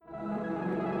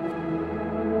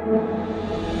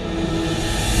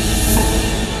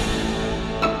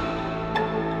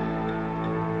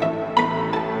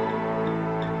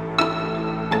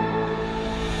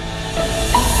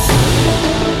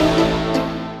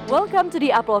Welcome to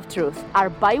the Apple of Truth,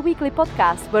 our bi-weekly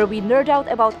podcast where we nerd out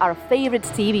about our favorite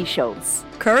TV shows.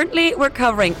 Currently, we're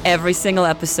covering every single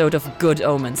episode of Good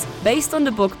Omens, based on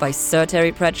the book by Sir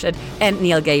Terry Pratchett and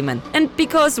Neil Gaiman. And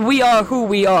because we are who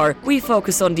we are, we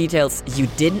focus on details you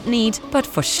didn't need, but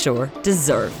for sure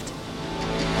deserved.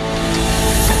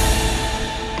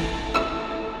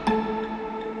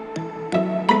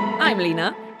 I'm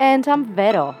Lena. And I'm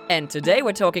Vero. And today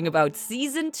we're talking about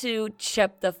Season 2,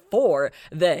 Chapter 4,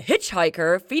 The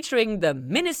Hitchhiker, featuring the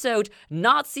Minnesota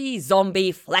Nazi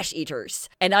zombie flesh eaters.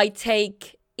 And I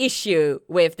take issue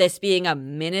with this being a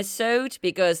Minnesota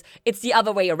because it's the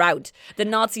other way around. The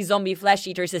Nazi zombie flesh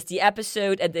eaters is the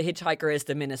episode and the Hitchhiker is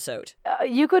the Minnesota.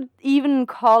 You could even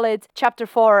call it Chapter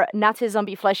 4, Nazi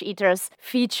zombie flesh eaters,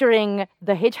 featuring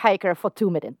the Hitchhiker for 2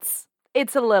 minutes.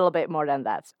 It's a little bit more than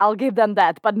that. I'll give them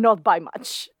that, but not by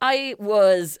much. I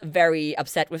was very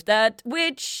upset with that,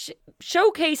 which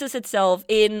showcases itself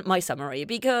in my summary,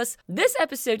 because this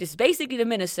episode is basically the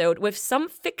Minnesota with some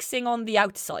fixing on the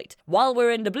outside. While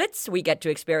we're in the Blitz, we get to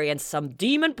experience some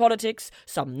demon politics,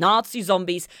 some Nazi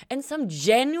zombies, and some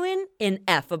genuine,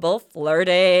 ineffable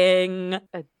flirting.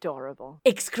 Adorable.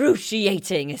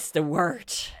 Excruciating is the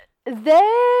word.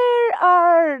 There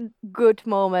are good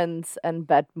moments and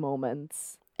bad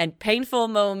moments. And painful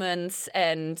moments,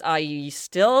 and I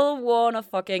still wanna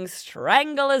fucking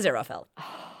strangle Aziraphale.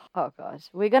 Oh god,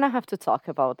 we're gonna have to talk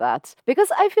about that.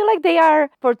 Because I feel like they are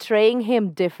portraying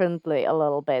him differently a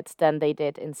little bit than they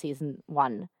did in Season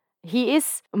 1. He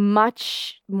is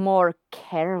much more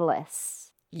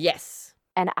careless. Yes.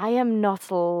 And I am not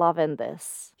loving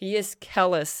this. He is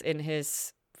callous in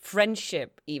his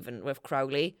friendship even with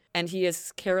Crowley, and he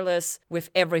is careless with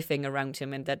everything around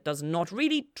him, and that does not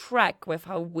really track with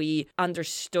how we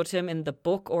understood him in the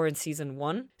book or in Season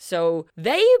 1. So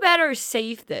they better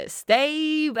save this.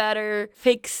 They better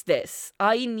fix this.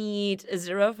 I need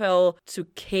Aziraphale to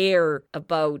care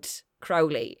about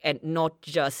Crowley and not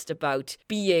just about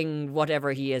being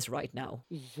whatever he is right now.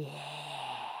 Yeah.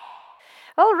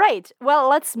 All right, well,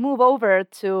 let's move over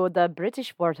to the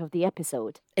British word of the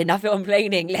episode. Enough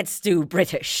complaining, let's do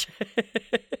British.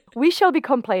 We shall be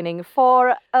complaining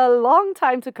for a long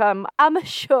time to come, I'm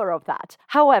sure of that.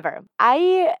 However,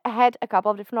 I had a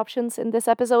couple of different options in this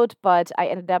episode, but I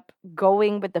ended up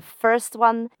going with the first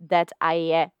one that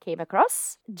I came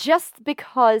across, just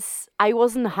because I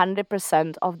wasn't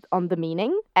 100% on the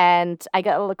meaning, and I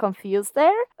got a little confused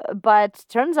there, but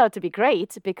turns out to be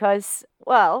great because,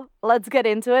 well, let's get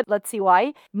into it. Let's see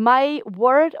why. My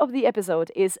word of the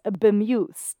episode is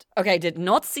bemused. Okay, I did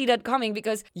not see that coming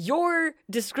because your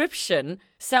description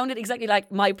sounded exactly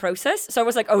like my process. So I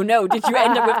was like, oh no, did you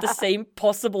end up with the same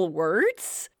possible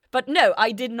words? But no,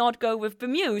 I did not go with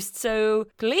bemused. So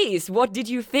please, what did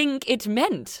you think it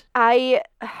meant? I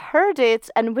heard it,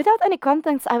 and without any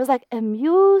context, I was like,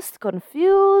 amused,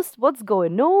 confused, what's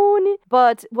going on?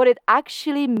 But what it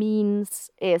actually means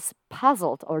is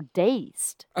puzzled or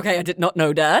dazed. Okay, I did not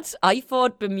know that. I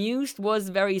thought bemused was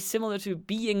very similar to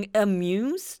being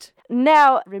amused.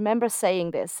 Now, remember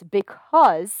saying this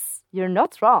because you're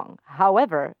not wrong.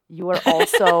 However, you are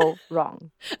also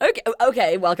wrong.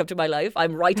 Okay, welcome to my life.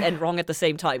 I'm right and wrong at the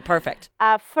same time. Perfect.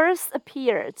 First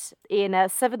appeared in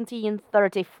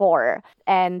 1734,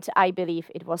 and I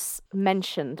believe it was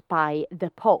mentioned by the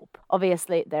Pope.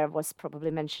 Obviously, there was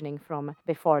probably mentioning from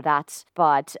before that,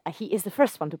 but he is the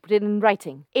first one to put it in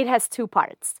writing. It has 2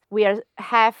 parts. We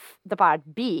have the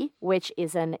part B, which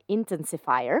is an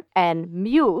intensifier, and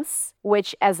muse,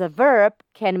 which as a verb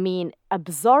can mean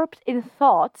absorbed in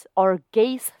thought or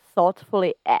gaze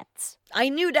thoughtfully at. I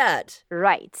knew that.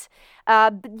 Right.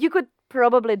 You could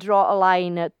probably draw a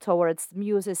line towards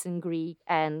muses in Greek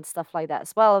and stuff like that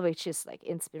as well, which is like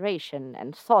inspiration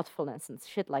and thoughtfulness and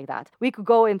shit like that. We could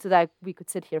go into that. We could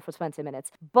sit here for 20 minutes.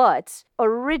 But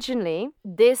originally,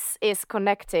 this is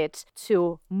connected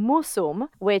to musum,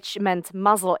 which meant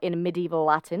muzzle in medieval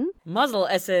Latin. Muzzle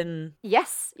as in...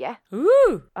 Yes, yeah.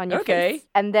 Ooh, on your okay. face.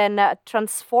 And then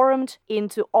transformed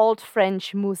into Old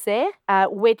French musée,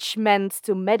 which meant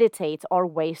to meditate or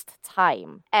waste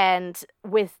time. And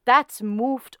with that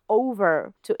moved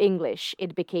over to English,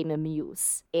 it became a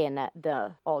muse in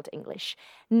the Old English.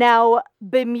 Now,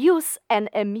 bemuse and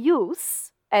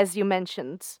amuse, as you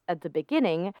mentioned at the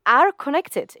beginning, are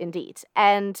connected indeed.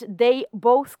 And they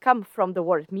both come from the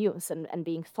word muse and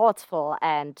being thoughtful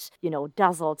and,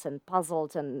 dazzled and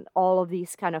puzzled and all of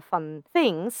these kind of fun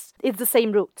things. It's the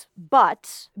same root.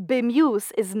 But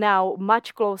bemuse is now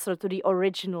much closer to the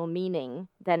original meaning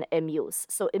than amuse.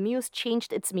 So amuse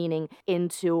changed its meaning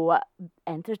into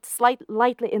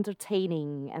lightly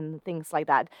entertaining and things like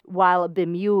that, while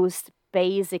bemused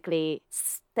basically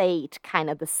state kind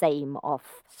of the same of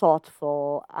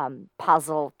thoughtful,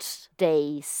 puzzled,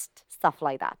 dazed, stuff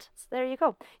like that. So there you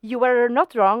go. You were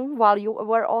not wrong, while you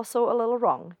were also a little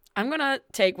wrong. I'm gonna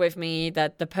take with me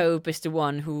that the Pope is the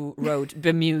one who wrote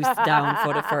bemused down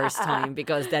for the first time,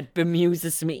 because that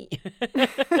bemuses me.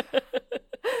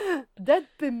 That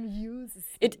bemuses.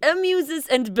 It amuses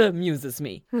and bemuses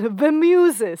me.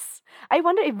 Bemuses. I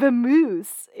wonder if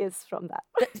bemuse is from that.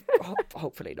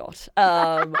 Hopefully not.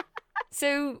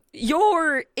 So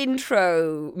your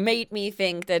intro made me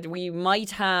think that we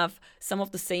might have some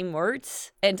of the same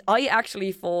words. And I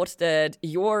actually thought that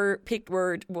your picked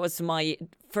word was my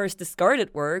first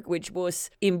discarded word, which was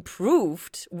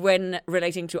improved when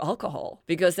relating to alcohol.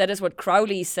 Because that is what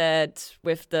Crowley said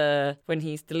when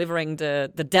he's delivering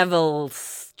the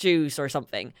devil's juice or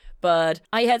something. But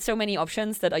I had so many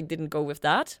options that I didn't go with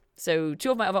that. So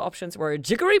 2 of my other options were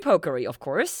jiggery-pokery, of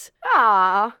course.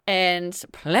 Ah. And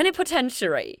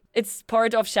plenipotentiary. It's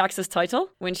part of Shax's title.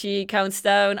 When she counts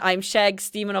down, I'm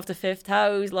Shags, demon of the 5th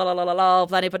house, la la la la la,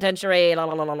 plenipotentiary, la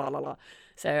la la la la la la.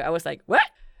 So I was like, what?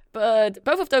 But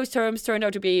both of those terms turned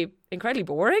out to be incredibly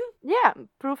boring. Yeah,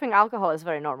 proofing alcohol is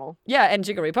very normal. Yeah, and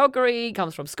jiggery-pokery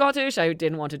comes from Scottish. I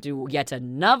didn't want to do yet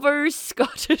another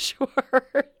Scottish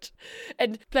word.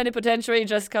 And plenipotentiary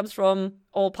just comes from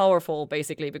all-powerful,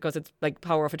 basically, because it's like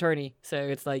power of attorney. So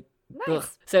it's like, nice. ugh.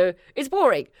 So it's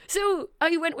boring. So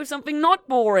I went with something not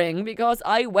boring, because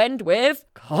I went with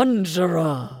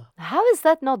conjurer. How is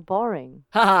that not boring?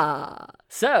 Ha!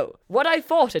 So, what I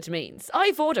thought it means.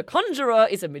 I thought a conjurer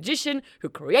is a magician who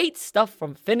creates stuff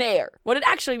from thin air. What it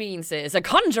actually means is a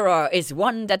conjurer is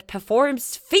one that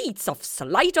performs feats of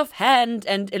sleight of hand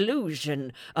and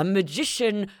illusion. A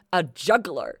magician, a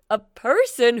juggler. A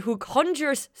person who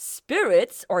conjures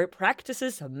spirits or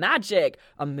practices magic.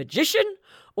 A magician,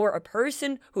 or a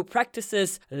person who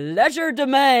practices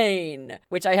legerdemain,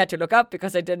 which I had to look up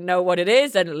because I didn't know what it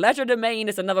is, and legerdemain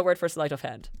is another word for sleight of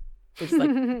hand. Which is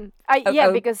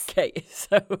like, because okay,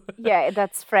 so yeah,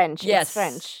 that's French. yes, it's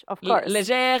French, of course.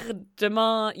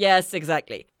 Legerdemain, yes,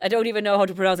 exactly. I don't even know how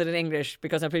to pronounce it in English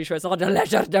because I'm pretty sure it's not a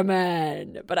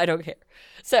legerdemain, but I don't care.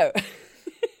 So.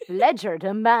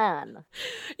 Legerdemain.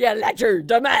 Yeah,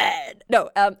 legerdemain. No,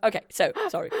 okay, so,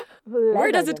 sorry.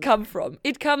 Where does it come from?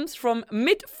 It comes from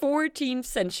mid-14th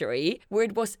century, where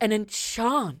it was an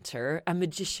enchanter, a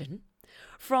magician.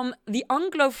 From the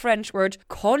Anglo-French word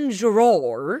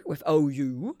conjuror, with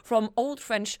O-U. From Old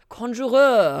French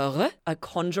conjureur, a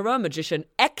conjurer, magician,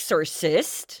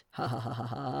 exorcist. Ha ha ha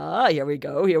ha, here we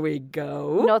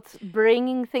go. Not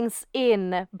bringing things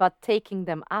in, but taking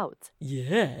them out.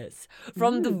 Yes.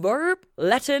 From the verb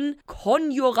Latin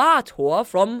conjurator,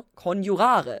 from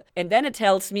conjurare. And then it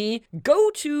tells me, go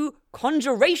to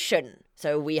conjuration.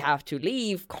 So we have to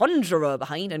leave conjurer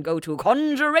behind and go to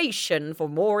conjuration for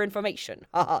more information.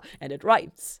 Haha, and it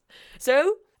rhymes.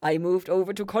 So I moved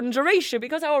over to conjuration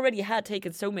because I already had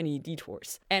taken so many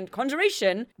detours. And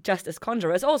conjuration, just as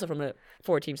conjurer, is also from the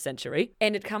 14th century.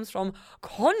 And it comes from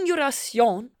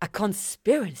conjuration, a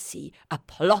conspiracy, a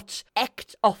plot,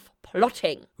 act of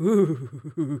plotting.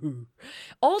 Ooh.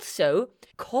 Also,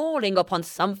 calling upon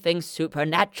something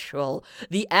supernatural,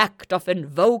 the act of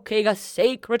invoking a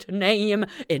sacred name,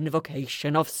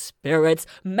 invocation of spirits,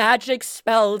 magic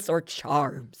spells, or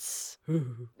charms.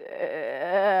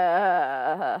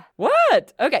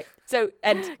 What? Okay, so,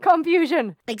 and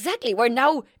confusion. Exactly, we're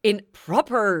now in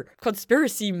proper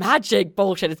conspiracy magic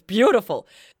bullshit. It's beautiful.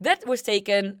 That was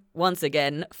taken, once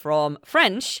again, from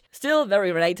French, still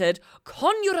very related,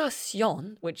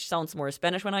 conjuration, which sounds more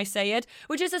Spanish when I say it,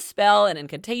 which is a spell, an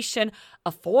incantation,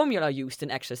 a formula used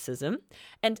in exorcism.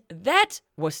 And that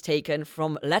was taken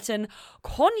from Latin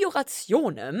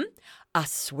conjurationem, a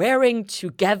swearing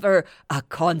together, a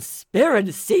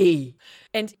conspiracy.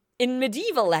 And in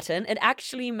medieval Latin, it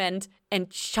actually meant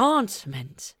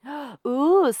enchantment.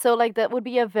 Ooh, so like that would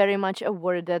be a very much a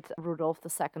word that Rudolph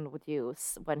II would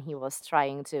use when he was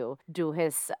trying to do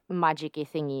his magic-y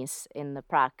thingies in the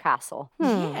Prague castle.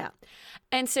 Yeah.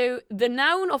 And so the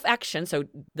noun of action, so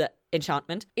the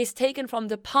enchantment, is taken from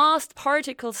the past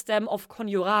particle stem of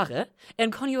conjurare.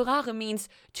 And conjurare means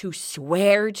to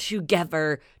swear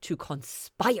together, to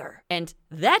conspire. And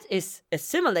that is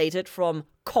assimilated from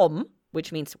com,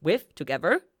 which means with,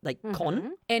 together, like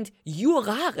con, and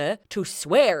jurare, to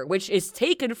swear, which is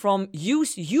taken from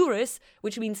jus juris,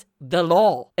 which means the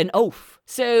law, an oath.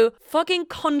 So, fucking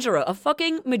conjurer, a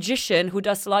fucking magician who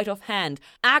does sleight of hand,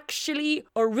 actually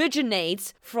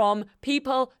originates from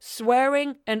people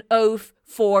swearing an oath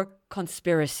for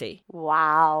conspiracy.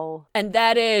 Wow. And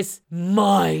that is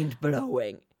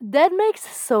mind-blowing. That makes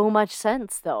so much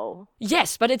sense, though.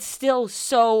 Yes, but it's still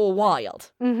so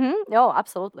wild. No,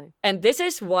 absolutely. And this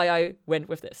is why I went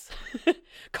with this.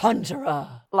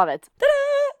 Conjurer. Love it.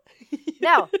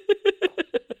 Now,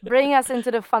 bring us into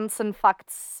the funs and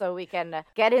facts so we can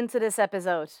get into this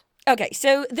episode. Okay,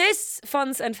 so this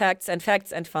funs and facts and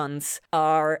facts and funs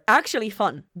are actually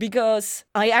fun because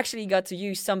I actually got to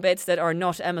use some bits that are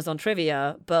not Amazon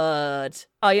trivia, but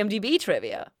IMDb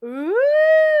trivia. Ooh.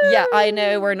 Yeah, I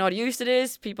know we're not used to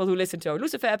this. People who listen to our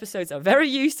Lucifer episodes are very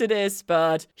used to this,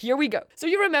 but here we go. So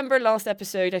you remember last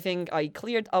episode, I think I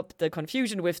cleared up the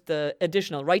confusion with the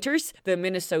additional writers. The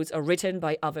minisodes are written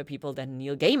by other people than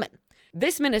Neil Gaiman.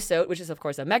 This minisode, which is of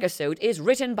course a megasode, is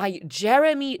written by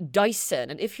Jeremy Dyson.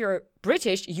 And if you're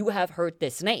British, you have heard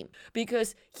this name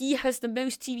because he has the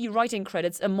most TV writing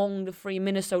credits among the 3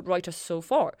 minisode writers so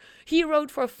far. He wrote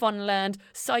for Funland,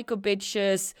 Psycho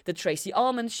Bitches, The Tracy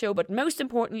Ullman Show, but most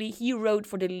importantly, he wrote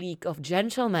for The League of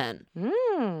Gentlemen.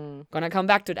 Gonna come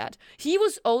back to that. He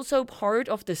was also part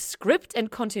of the script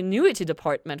and continuity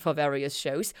department for various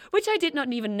shows, which I did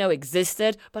not even know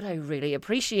existed, but I really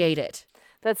appreciate it.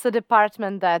 That's the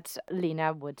department that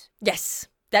Lena would. Yes,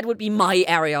 that would be my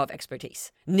area of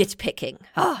expertise. Nitpicking.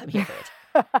 I'm here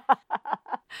for it.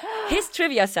 His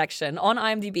trivia section on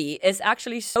IMDb is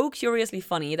actually so curiously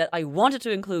funny that I wanted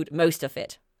to include most of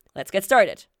it. Let's get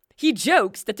started. He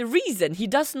jokes that the reason he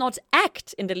does not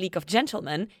act in The League of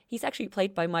Gentlemen, he's actually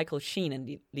played by Michael Sheen in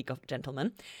The League of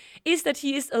Gentlemen, is that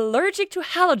he is allergic to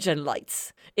halogen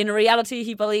lights. In reality,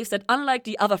 he believes that unlike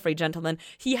the other 3 gentlemen,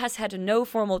 he has had no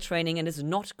formal training and is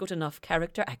not good enough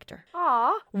character actor.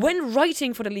 Aww. When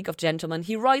writing for The League of Gentlemen,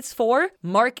 he writes for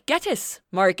Mark Gatiss.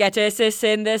 Mark Gatiss is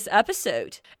in this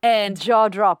episode. And Jaw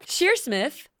dropped.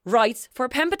 Shearsmith writes for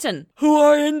Pemberton, who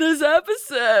are in this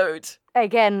episode.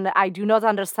 Again, I do not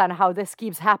understand how this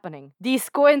keeps happening. These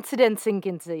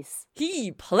coincidences.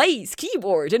 He plays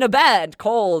keyboard in a band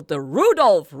called the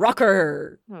Rudolph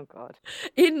Rocker. Oh, God.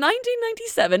 In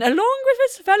 1997, along with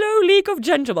his fellow League of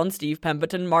Gentlemen, Steve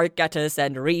Pemberton, Mark Gatiss,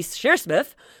 and Rhys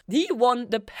Shearsmith, he won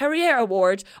the Perrier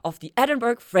Award of the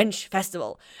Edinburgh Fringe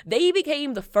Festival. They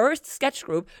became the first sketch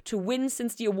group to win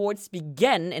since the awards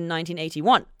began in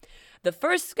 1981. The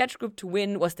first sketch group to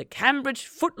win was the Cambridge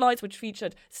Footlights, which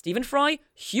featured Stephen Fry,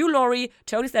 Hugh Laurie,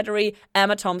 Tony Slattery,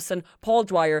 Emma Thompson, Paul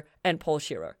Dwyer, and Paul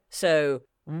Shearer. So,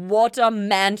 what a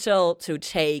mantle to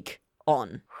take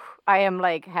on. I am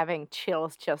like having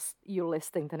chills just you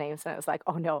listing the names, and it's like,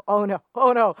 oh no, oh no,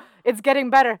 oh no, it's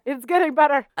getting better, it's getting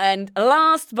better. And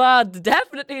last but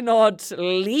definitely not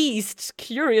least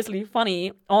curiously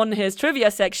funny, on his trivia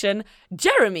section,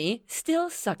 Jeremy still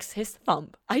sucks his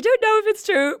thumb. I don't know if it's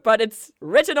true, but it's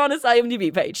written on his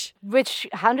IMDb page. Which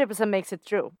 100% makes it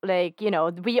true. Like, you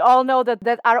know, we all know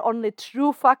that are only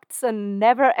true facts and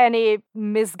never any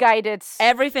misguided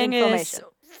Everything information. Is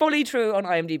fully true on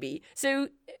IMDb. So,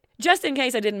 just in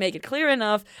case I didn't make it clear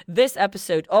enough, this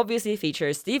episode obviously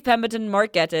features Steve Pemberton,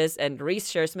 Mark Gatiss, and Rhys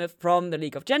Shearsmith from The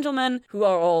League of Gentlemen, who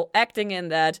are all acting in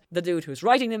that. The dude who's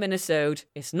writing the minisode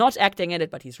is not acting in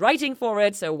it, but he's writing for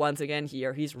it. So once again,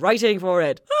 here he's writing for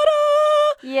it.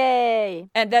 Ta-da! Yay!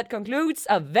 And that concludes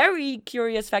a very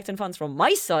curious facts and funs from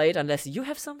my side, unless you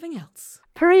have something else.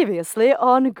 Previously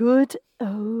on Good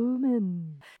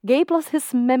Omen. Gabe lost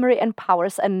his memory and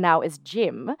powers and now is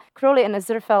Jim. Crowley and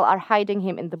Aziraphale are hiding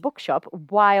him in the bookshop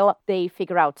while they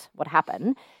figure out what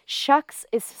happened. Shax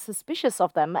is suspicious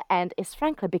of them and is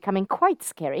frankly becoming quite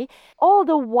scary. All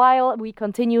the while we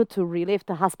continue to relive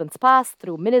the husband's past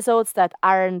through minisodes that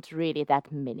aren't really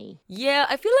that mini. Yeah,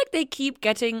 I feel like they keep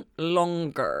getting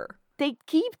longer. They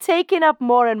keep taking up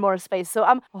more and more space. So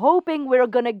I'm hoping we're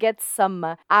gonna get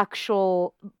some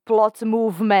actual plot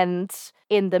movement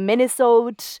in the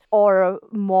minisode or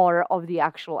more of the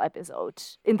actual episode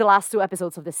in the last 2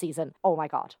 episodes of the season. Oh my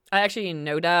god. I actually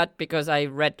know that because I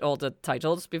read all the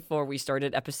titles before we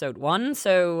started episode 1,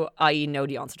 so I know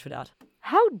the answer to that.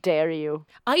 How dare you?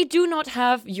 I do not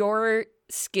have your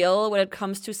skill when it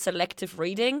comes to selective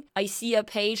reading. I see a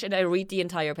page and I read the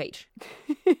entire page.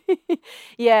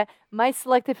 Yeah, my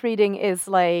selective reading is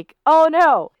like, oh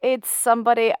no, it's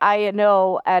somebody I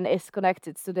know and is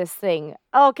connected to this thing.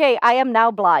 Okay, I am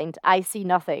now blind. I see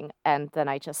nothing. And then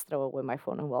I just throw away my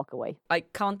phone and walk away. I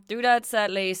can't do that,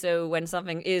 sadly. So when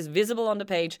something is visible on the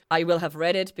page, I will have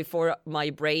read it before my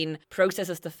brain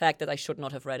processes the fact that I should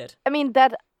not have read it. I mean,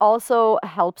 that also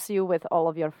helps you with all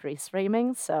of your freeze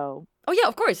framing, so Oh yeah,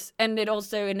 of course. And it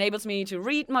also enables me to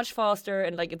read much faster,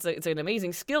 and like it's an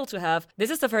amazing skill to have. This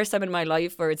is the first time in my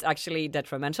life where it's actually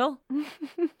detrimental.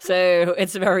 So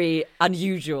it's very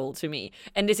unusual to me.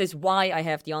 And this is why I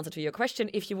have the answer to your question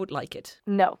if you would like it.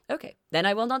 No. Okay, then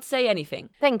I will not say anything.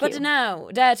 Thank you. But now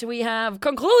that we have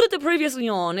concluded the previous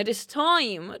Leon, it is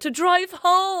time to drive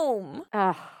home.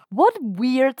 What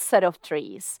weird set of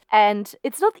trees. And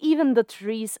it's not even the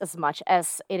trees as much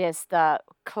as it is the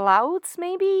clouds,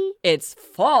 maybe? It's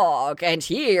fog, and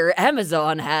here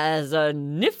Amazon has a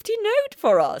nifty note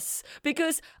for us.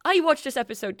 Because I watched this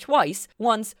episode twice,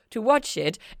 once to watch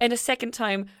it, and a second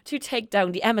time to take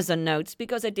down the Amazon notes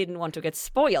because I didn't want to get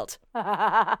spoiled.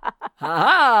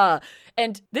 Ha!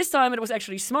 And this time it was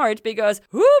actually smart because,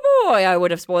 oh boy, I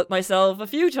would have spoiled myself a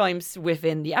few times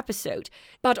within the episode.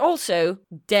 But also,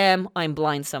 damn, I'm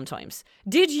blind sometimes.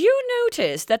 Did you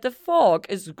notice that the fog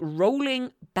is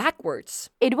rolling backwards?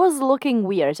 It was looking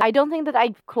weird. I don't think that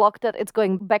I clocked that it's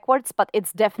going backwards, but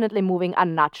it's definitely moving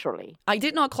unnaturally. I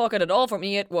did not clock it at all. For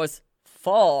me, it was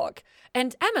fog.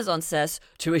 And Amazon says,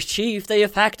 to achieve the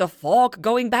effect of fog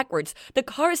going backwards, the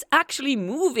car is actually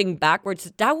moving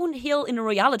backwards downhill in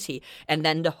reality. And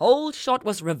then the whole shot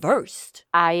was reversed.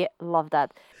 I love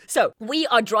that. So, we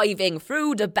are driving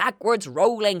through the backwards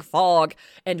rolling fog,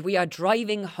 and we are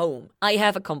driving home. I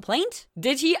have a complaint.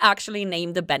 Did he actually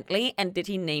name the Bentley, and did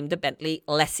he name the Bentley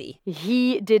Lassie?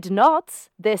 He did not.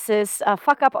 This is a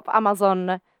fuck up of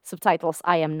Amazon subtitles,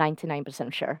 I am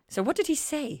 99% sure. So what did he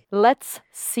say? Let's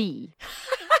see.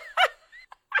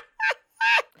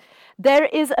 There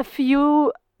is a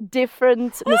few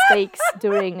different mistakes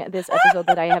during this episode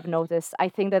that I have noticed. I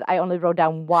think that I only wrote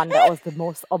down one that was the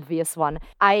most obvious one.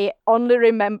 I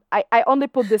only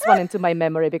put this one into my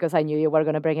memory because I knew you were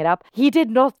going to bring it up. He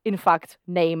did not, in fact,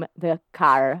 name the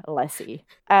car Lassie.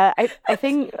 I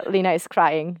think Lena is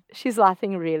crying. She's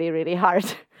laughing really, really hard.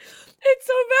 It's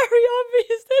so very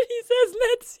obvious that he says,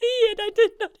 let's see, and I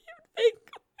did not even think.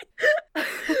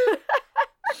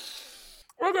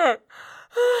 Okay.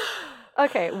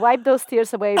 Okay, wipe those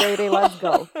tears away, baby. Let's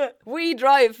go. We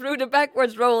drive through the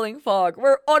backwards rolling fog.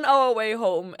 We're on our way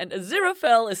home, and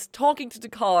Aziraphale is talking to the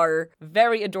car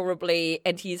very adorably,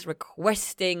 and he's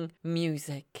requesting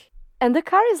music. And the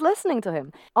car is listening to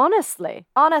him. Honestly,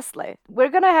 we're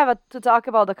gonna have to talk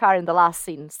about the car in the last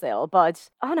scene still, but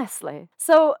honestly.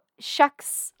 So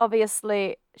Shax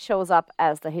obviously shows up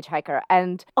as the hitchhiker,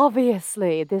 and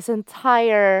obviously this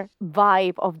entire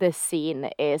vibe of this scene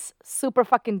is super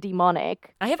fucking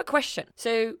demonic. I have a question.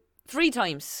 So 3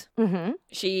 times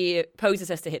she poses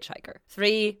as the hitchhiker.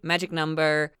 3, magic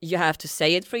number. You have to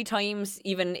say it 3 times,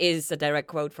 even is a direct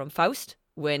quote from Faust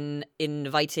when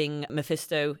inviting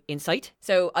Mephisto in sight.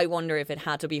 So I wonder if it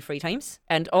had to be 3 times.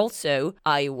 And also,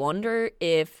 I wonder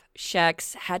if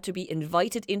Shax had to be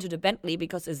invited into the Bentley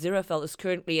because Aziraphale is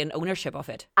currently in ownership of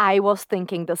it. I was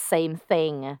thinking the same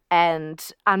thing. And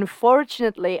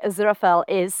unfortunately, Aziraphale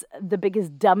is the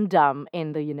biggest dum-dum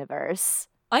in the universe.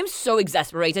 I'm so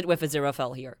exasperated with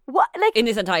Aziraphale here. What? Like, in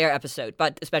this entire episode,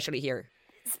 but especially here.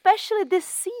 Especially this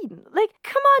scene. Like,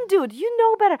 come on, dude, you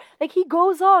know better. Like, he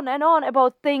goes on and on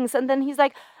about things, and then he's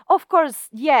like, of course,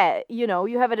 yeah, you know,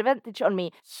 you have an advantage on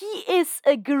me. He is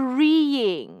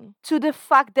agreeing to the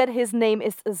fact that his name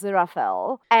is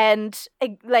Aziraphale, and,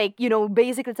 like, you know,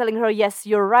 basically telling her, yes,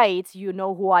 you're right, you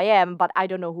know who I am, but I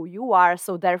don't know who you are,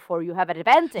 so therefore you have an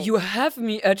advantage. You have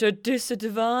me at a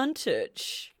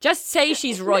disadvantage. Just say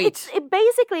she's right.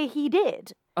 Basically, he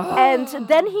did. Oh. And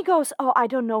then he goes, oh, I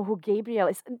don't know who Gabriel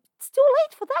is. It's too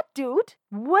late for that, dude.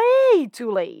 Way too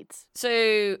late.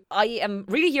 So I am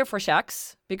really here for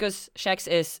Shax because Shax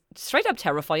is straight up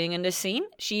terrifying in this scene.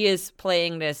 She is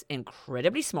playing this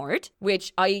incredibly smart,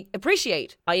 which I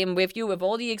appreciate. I am with you with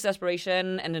all the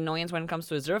exasperation and annoyance when it comes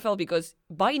to Aziraphale because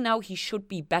by now he should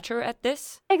be better at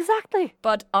this. Exactly.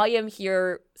 But I am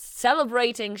here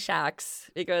celebrating Shax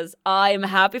because I'm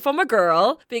happy for my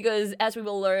girl because as we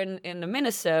will learn in the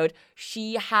minisode,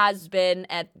 she has been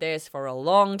at this for a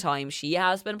long time. She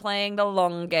has been playing the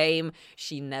long game.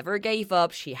 She never gave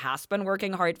up. She has been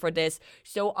working hard for this.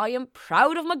 So I am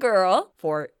proud of my girl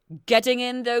for getting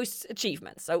in those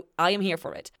achievements. So I am here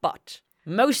for it. But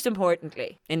most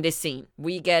importantly, in this scene,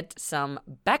 we get some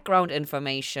background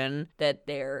information that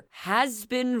there has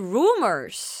been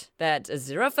rumors that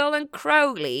Aziraphale and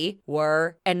Crowley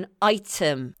were an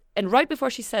item. And right before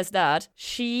she says that,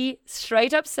 she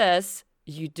straight up says,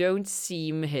 you don't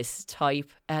seem his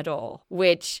type at all.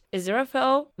 Which,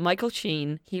 Aziraphale, Michael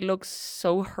Sheen, he looks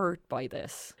so hurt by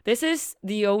this. This is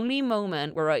the only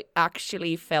moment where I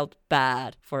actually felt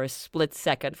bad for a split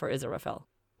second for Aziraphale.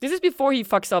 This is before he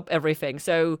fucks up everything,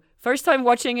 so First time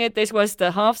watching it, this was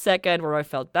the half second where I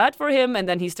felt bad for him, and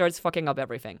then he starts fucking up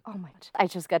everything. Oh my God. I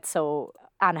just get so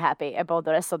unhappy about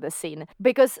the rest of the scene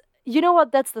because you know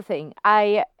what? That's the thing.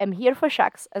 I am here for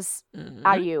Shax, as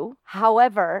are you.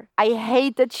 However, I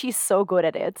hate that she's so good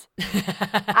at it.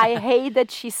 I hate that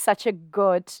she's such a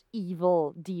good,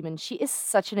 evil demon. She is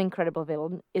such an incredible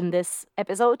villain in this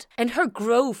episode. And her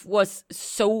growth was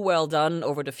so well done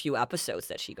over the few episodes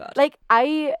that she got. Like,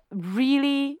 I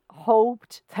really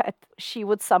hoped that she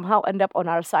would somehow end up on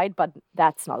our side, but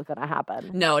that's not gonna happen.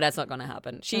 No, that's not gonna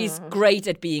happen. She's great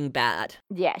at being bad.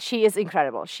 Yeah, she is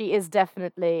incredible. She is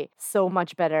definitely so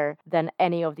much better than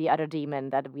any of the other demon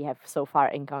that we have so far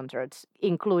encountered,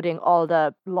 including all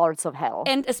the Lords of Hell.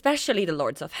 And especially the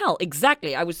Lords of Hell.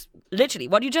 Exactly. I was literally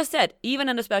what you just said. Even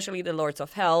and especially the Lords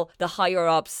of Hell, the higher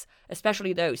ups,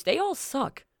 especially those, they all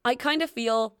suck. I kind of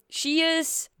feel she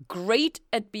is great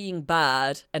at being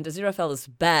bad, and Aziraphale is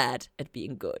bad at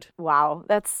being good. Wow,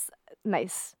 that's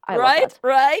nice. I right, love that.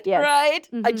 right, Yes. right.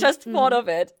 I just thought of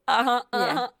it.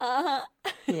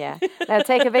 Yeah. Now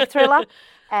take a Victrola,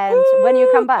 and when you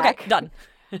come back... Okay, done.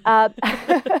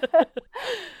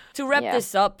 To wrap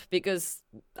this up, because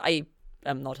I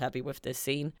am not happy with this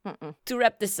scene. To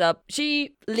wrap this up,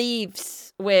 she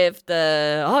leaves with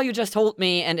the, oh, you just told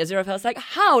me, and Aziraphale's like,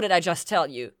 how did I just tell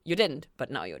you? You didn't,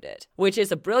 but now you did. Which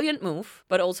is a brilliant move,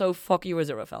 but also fuck you,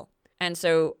 Aziraphale. And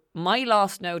so my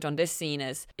last note on this scene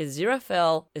is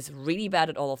Aziraphale is really bad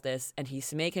at all of this, and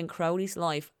he's making Crowley's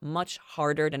life much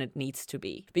harder than it needs to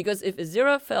be. Because if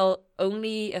Aziraphale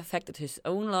only affected his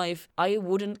own life, I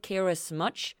wouldn't care as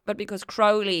much. But because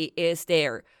Crowley is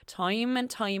there time and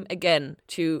time again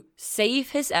to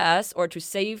save his ass or to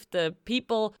save the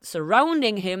people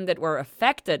surrounding him that were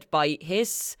affected by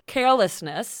his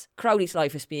carelessness, Crowley's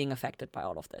life is being affected by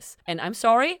all of this. And I'm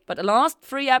sorry, but the last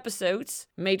 3 episodes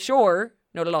made sure...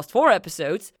 No, the last 4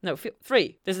 episodes. No,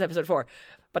 3. This is episode 4.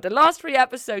 But the last 3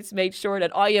 episodes made sure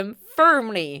that I am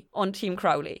firmly on Team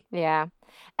Crowley. Yeah.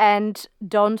 And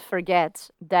don't forget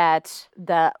that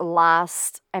the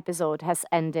last episode has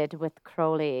ended with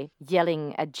Crowley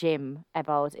yelling at Jim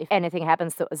about if anything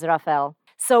happens to Aziraphale.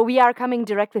 So we are coming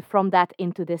directly from that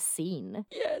into this scene.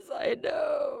 Yes, I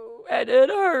know. And it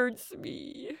hurts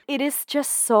me. It is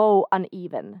just so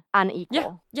uneven, unequal.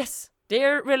 Yeah, yes.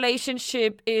 Their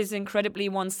relationship is incredibly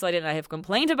one-sided, and I have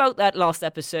complained about that last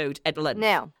episode at length.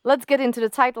 Now, let's get into the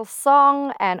title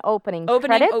song and opening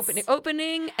credits.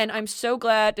 Opening, and I'm so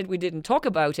glad that we didn't talk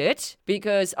about it,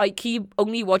 because I keep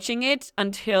only watching it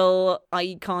until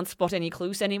I can't spot any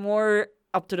clues anymore.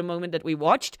 Up to the moment that we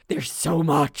watched, there's so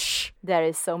much. There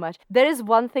is so much. There is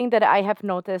one thing that I have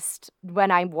noticed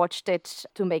when I watched it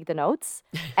to make the notes.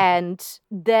 And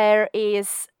there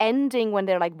is ending when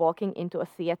they're like walking into a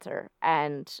theater.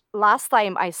 And last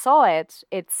time I saw it,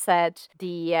 it said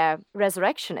the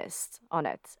Resurrectionist on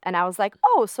it. And I was like,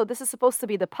 oh, so this is supposed to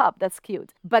be the pub. That's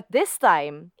cute. But this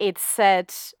time it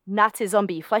said Nazi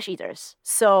zombie flesh eaters.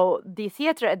 So the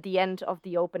theater at the end of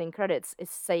the opening credits is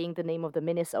saying the name of the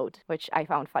minisode, which I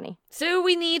found funny. So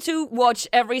we need to watch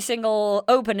every single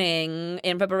opening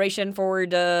in preparation for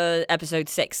the episode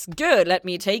 6. Good, let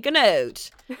me take a note.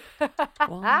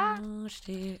 Watch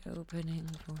the opening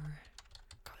for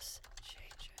cost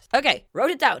changes. Okay, wrote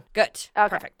it down. Good. Okay.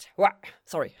 Perfect. Wow.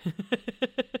 Sorry.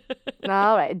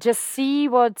 All right, just see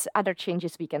what other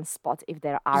changes we can spot if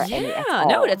there are any at all.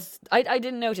 No, I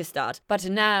didn't notice that. But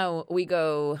now we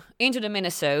go into the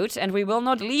Minnesota, and we will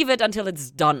not leave it until it's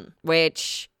done.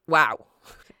 Which, wow.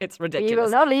 It's ridiculous. We will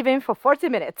not leave him for 40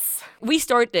 minutes. We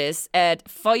start this at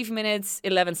 5 minutes,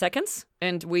 11 seconds.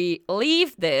 And we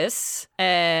leave this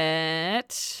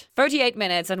at 38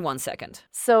 minutes and 1 second.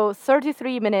 So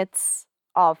 33 minutes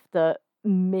of the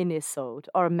minisode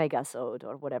or megasode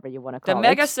or whatever you want to call it.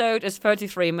 The megasode is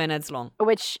 33 minutes long.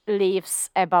 Which leaves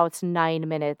about 9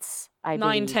 minutes, I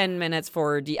believe. 9-10 minutes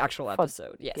for the actual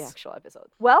episode, yes. The actual episode.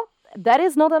 Well, that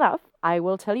is not enough. I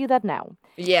will tell you that now.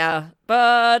 Yeah,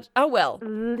 but oh well.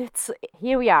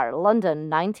 Here we are, London,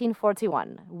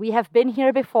 1941. We have been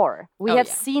here before. We have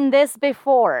seen this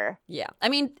before. Yeah, I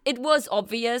mean, it was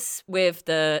obvious with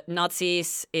the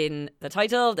Nazis in the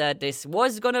title that this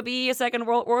was gonna be a Second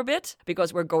World War bit,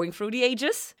 because we're going through the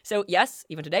ages. So yes,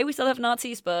 even today we still have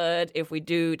Nazis, but if we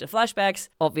do the flashbacks,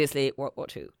 obviously World War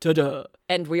II. Ta-da!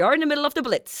 And we are in the middle of the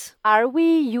Blitz. Are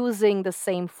we using the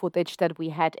same footage that we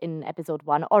had in episode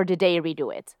 1, or did they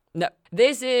redo it? No,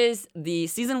 this is the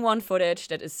season 1 footage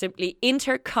that is simply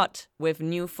intercut with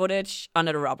new footage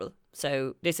under the rubble.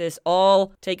 So this is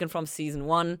all taken from season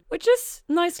 1, which is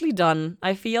nicely done,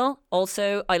 I feel.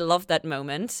 Also, I love that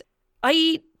moment.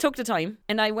 I took the time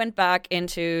and I went back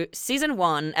into season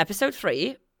 1, episode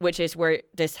 3, which is where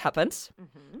this happens.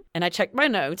 And I checked my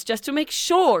notes just to make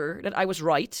sure that I was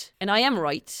right. And I am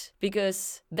right,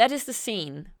 because that is the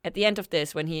scene at the end of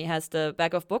this when he has the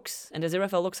bag of books and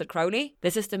Aziraphale looks at Crowley.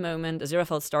 This is the moment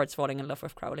Aziraphale starts falling in love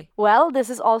with Crowley. Well, this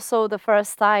is also the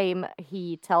first time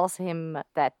he tells him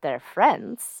that they're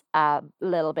friends a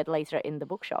little bit later in the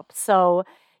bookshop. So,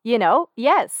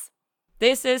 yes.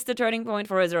 This is the turning point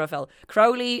for Aziraphale.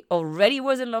 Crowley already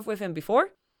was in love with him before,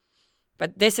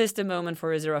 but this is the moment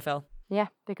for Aziraphale. Yeah,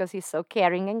 because he's so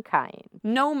caring and kind.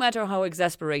 No matter how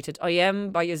exasperated I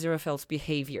am by Aziraphale's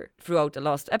behavior throughout the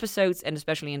last episodes, and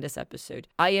especially in this episode,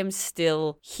 I am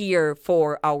still here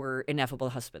for our ineffable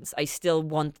husbands. I still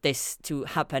want this to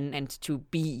happen and to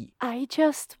be. I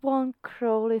just want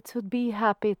Crowley to be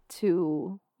happy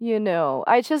too.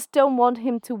 I just don't want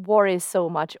him to worry so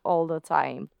much all the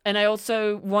time. And I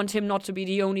also want him not to be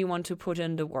the only one to put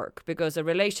in the work, because a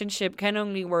relationship can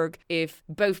only work if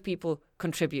both people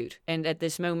contribute. And at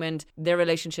this moment, their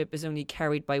relationship is only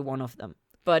carried by one of them.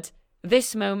 But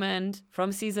this moment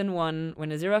from season 1,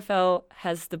 when Aziraphale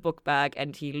has the book bag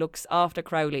and he looks after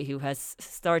Crowley, who has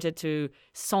started to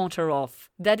saunter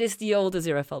off, that is the old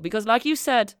Aziraphale. Because like you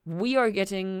said, we are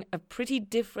getting a pretty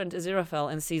different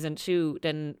Aziraphale in season 2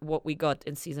 than what we got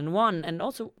in season 1 and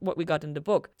also what we got in the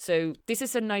book. So this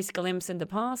is a nice glimpse in the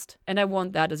past, and I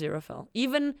want that Aziraphale.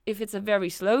 Even if it's a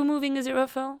very slow-moving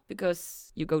Aziraphale,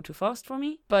 because you go too fast for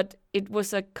me, but it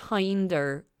was a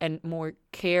kinder and more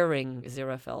caring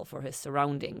Aziraphale for his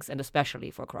surroundings, and especially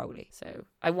for Crowley. So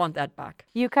I want that back.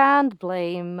 You can't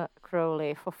blame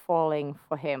Crowley for falling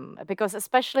for him, because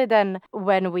especially then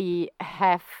when we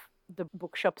have the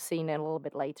bookshop scene a little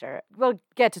bit later. We'll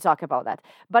get to talk about that.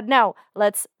 But now,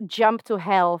 let's jump to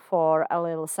hell for a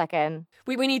little second.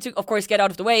 We need to, of course, get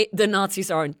out of the way. The Nazis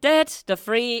aren't dead. The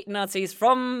 3 Nazis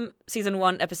from season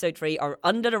 1, episode 3 are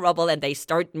under the rubble and they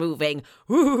start moving.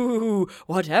 Ooh,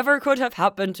 whatever could have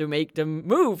happened to make them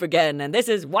move again? And this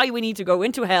is why we need to go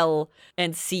into hell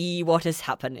and see what is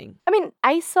happening. I mean,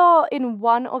 I saw in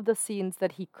one of the scenes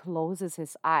that he closes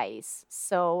his eyes.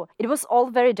 So it was all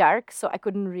very dark, so I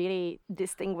couldn't really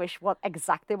distinguish what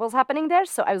exactly was happening there.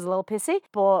 So I was a little pissy.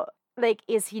 But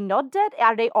is he not dead?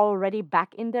 Are they already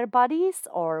back in their bodies,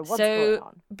 or what's going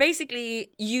on? Basically,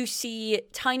 you see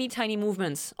tiny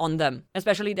movements on them,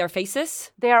 especially their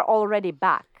faces. They are already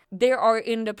back. They are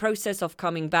in the process of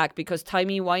coming back because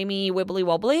timey-wimey,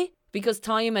 wibbly-wobbly. Because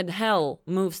time and hell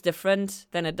moves different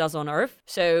than it does on Earth.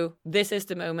 So this is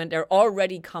the moment. They're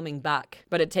already coming back,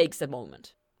 but it takes a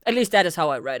moment. At least that is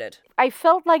how I read it. I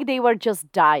felt like they were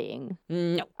just dying.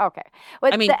 No. Okay.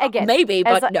 But again, maybe,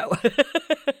 but no.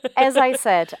 As I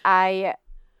said, I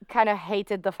kind of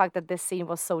hated the fact that this scene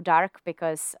was so dark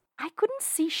because I couldn't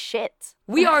see shit.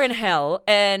 We are in hell,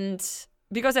 and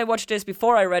because I watched this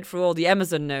before I read through all the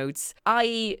Amazon notes,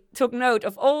 I took note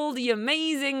of all the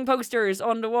amazing posters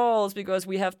on the walls, because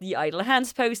we have the Idle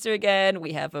Hands poster again,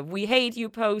 we have a We Hate You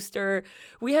poster,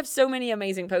 we have so many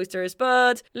amazing posters,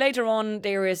 but later on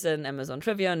there is an Amazon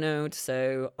trivia note,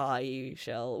 so I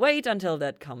shall wait until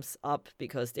that comes up,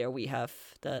 because there we have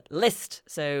the list.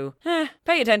 So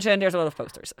pay attention, there's a lot of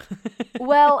posters.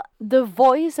 Well, the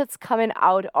voice that's coming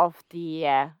out of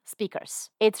the speakers,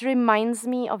 it reminds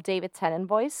me of David Tennant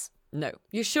voice. No,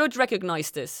 you should recognize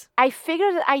this. I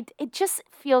figured it just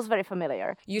feels very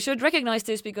familiar. You should recognize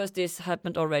this because this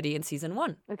happened already in season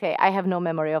 1. Okay, I have no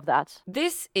memory of that.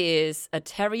 This is a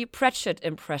Terry Pratchett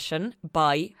impression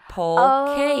by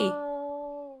Paul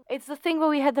Kay. It's the thing where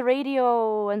we had the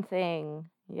radio and thing.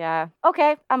 Yeah.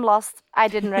 Okay, I'm lost. I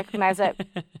didn't recognize it.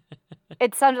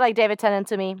 It sounded like David Tennant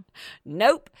to me.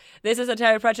 Nope. This is a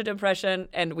Terry Pratchett impression,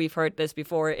 and we've heard this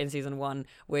before in season 1,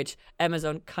 which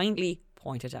Amazon kindly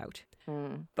pointed out.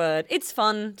 But it's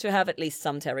fun to have at least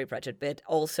some Terry Pratchett bit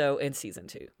also in season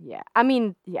 2. Yeah, I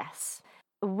mean, yes.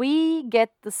 We get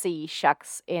to see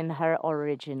Shucks in her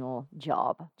original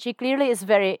job. She clearly is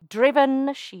very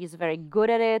driven. She's very good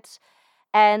at it.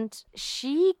 And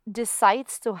she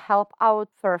decides to help out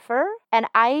Furfur, and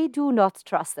I do not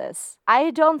trust this.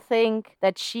 I don't think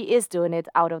that she is doing it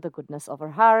out of the goodness of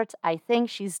her heart. I think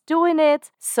she's doing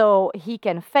it so he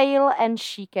can fail and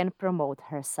she can promote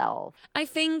herself. I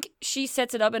think she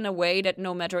sets it up in a way that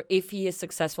no matter if he is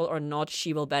successful or not,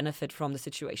 she will benefit from the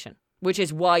situation. Which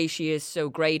is why she is so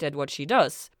great at what she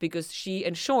does, because she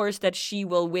ensures that she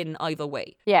will win either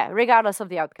way. Yeah, regardless of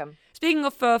the outcome. Speaking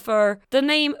of Furfur, the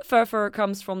name Furfur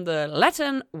comes from the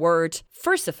Latin word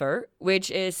furcifer,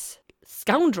 which is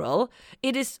scoundrel.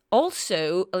 It is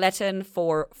also Latin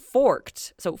for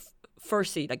forked. So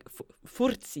furcy, like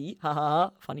furzi,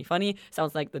 haha, funny,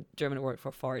 sounds like the German word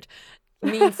for fart.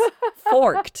 means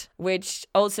forked, which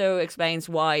also explains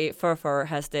why Furfur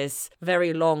has this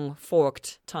very long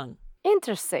forked tongue.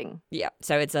 Interesting. Yeah,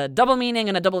 so it's a double meaning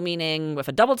and a double meaning with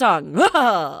a double tongue.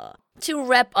 To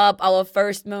wrap up our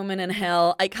first moment in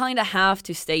hell, I kind of have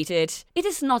to state it. It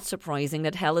is not surprising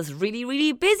that hell is really,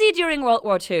 really busy during World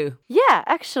War II. Yeah,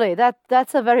 actually,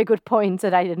 that's a very good point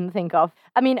that I didn't think of.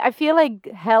 I mean, I feel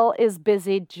like hell is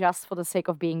busy just for the sake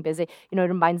of being busy. You know, it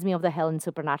reminds me of the hell in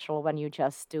Supernatural when you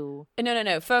just do...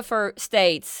 No. Furfur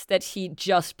states that he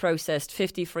just processed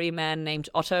 53 men named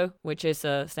Otto, which is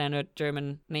a standard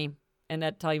German name in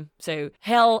that time. So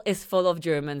hell is full of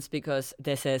Germans because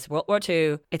this is World War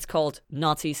II. It's called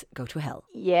Nazis Go to Hell.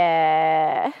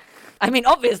 Yeah. I mean,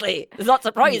 obviously, it's not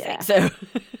surprising. Yeah. So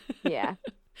Yeah.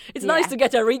 it's nice to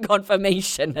get a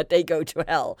reconfirmation that they go to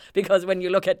hell. Because when you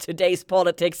look at today's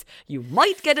politics, you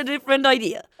might get a different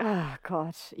idea. Oh,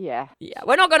 God. Yeah. Yeah,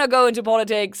 we're not going to go into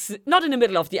politics, not in the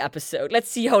middle of the episode. Let's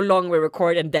see how long we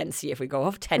record and then see if we go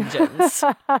off tangents.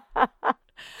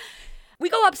 We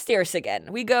go upstairs again.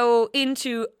 We go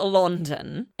into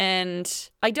London, and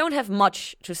I don't have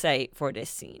much to say for this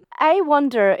scene. I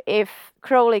wonder if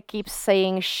Crowley keeps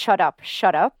saying shut up,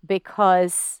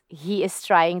 because he is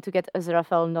trying to get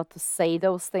Aziraphale not to say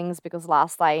those things, because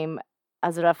last time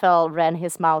Aziraphale ran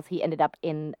his mouth, he ended up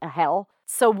in a hell.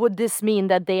 So would this mean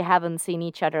that they haven't seen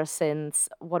each other since,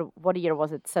 what year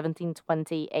was it,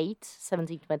 1728,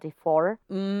 1724?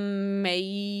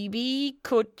 Maybe,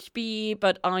 could be,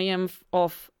 but I am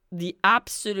of the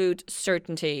absolute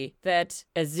certainty that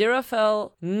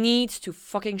Aziraphale needs to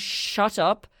fucking shut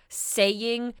up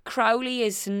saying Crowley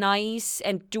is nice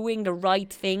and doing the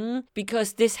right thing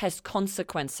because this has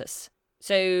consequences.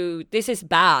 So this is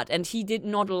bad, and he did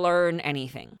not learn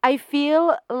anything. I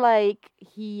feel like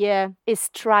he is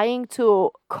trying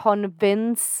to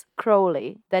convince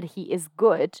Crowley that he is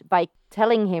good by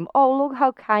telling him, oh, look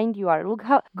how kind you are, look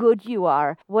how good you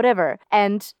are, whatever.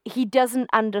 And he doesn't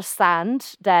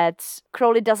understand that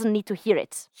Crowley doesn't need to hear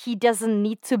it. He doesn't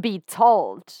need to be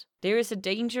told. There is a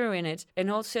danger in it.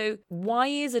 And also, why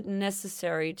is it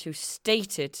necessary to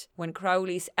state it when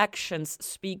Crowley's actions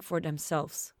speak for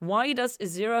themselves? Why does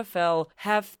Aziraphale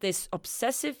have this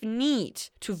obsessive need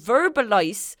to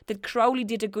verbalize that Crowley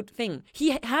did a good thing?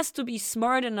 He has to be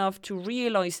smart enough to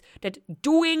realize that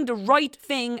doing the right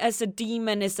thing as a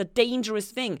demon is a dangerous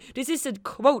thing. This is a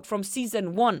quote from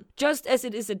season 1. Just as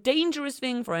it is a dangerous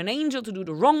thing for an angel to do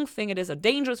the wrong thing, it is a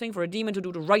dangerous thing for a demon to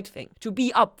do the right thing, to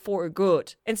be up for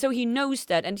good. And so he knows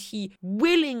that, and he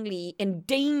willingly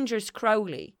endangers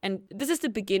Crowley. And this is the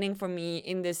beginning for me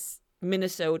in this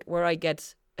Minnesota where I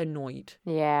get annoyed.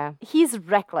 Yeah. He's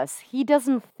reckless. He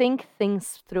doesn't think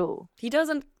things through. He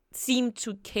doesn't seem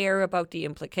to care about the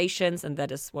implications, and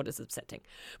that is what is upsetting.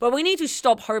 But we need to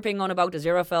stop harping on about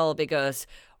Aziraphale because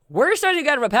we're starting to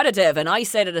get repetitive, and I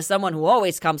say that as someone who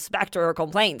always comes back to her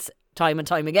complaints time and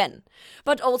time again.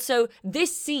 But also,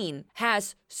 this scene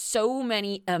has so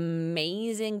many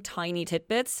amazing tiny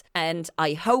tidbits, and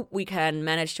I hope we can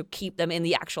manage to keep them in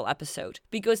the actual episode,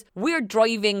 because we're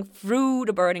driving through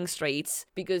the burning streets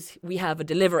because we have a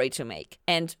delivery to make.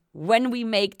 And when we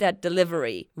make that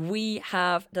delivery, we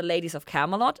have the Ladies of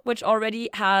Camelot, which already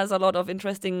has a lot of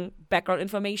interesting background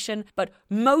information. But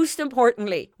most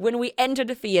importantly, when we enter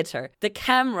the theater, the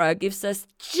camera gives us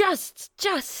just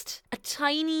a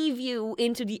tiny view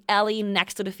into the alley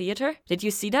next to the theater. Did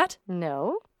you see that?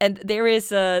 No. And there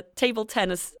is a table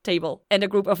tennis table and a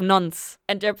group of nuns,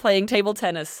 and they're playing table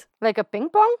tennis. Like a ping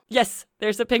pong? Yes,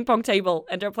 there's a ping pong table,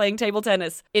 and they're playing table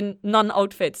tennis in nun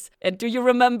outfits. And do you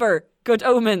remember Good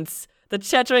Omens? The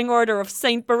Chattering Order of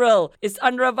Saint Beryl is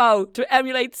under a vow to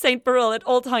emulate Saint Beryl at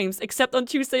all times, except on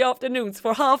Tuesday afternoons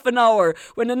for half an hour,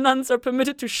 when the nuns are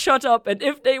permitted to shut up and,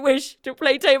 if they wish, to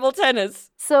play table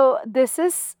tennis. So this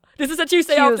is a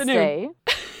Tuesday afternoon.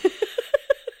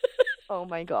 Oh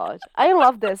my god. I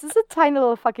love this. It's a tiny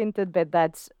little fucking tidbit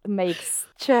that makes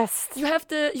just... You have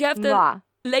the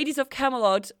Ladies of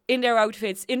Camelot in their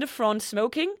outfits in the front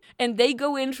smoking, and they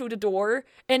go in through the door,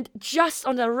 and just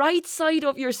on the right side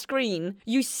of your screen,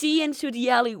 you see into the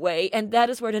alleyway, and that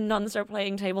is where the nuns are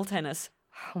playing table tennis.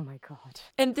 Oh my god.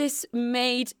 And this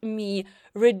made me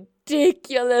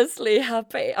ridiculously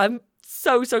happy. I'm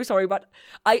so sorry, but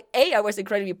I was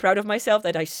incredibly proud of myself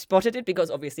that I spotted it,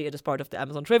 because obviously it is part of the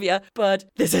Amazon trivia, but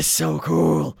this is so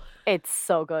cool. It's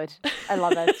so good. I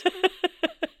love it.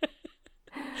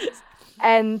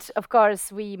 And of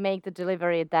course, we make the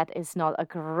delivery that is not a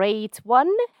great one.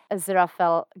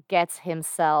 Aziraphale gets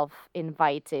himself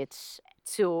invited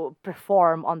to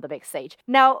perform on the big stage.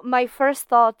 Now, my first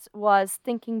thought was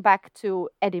thinking back to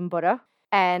Edinburgh,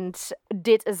 And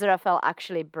did Aziraphale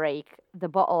actually break the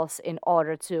bottles in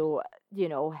order to,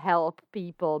 help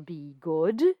people be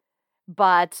good?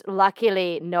 But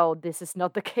luckily, no, this is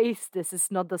not the case. This is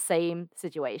not the same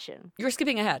situation. You're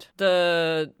skipping ahead.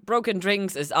 The broken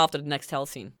drinks is after the next hell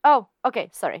scene. Oh, okay,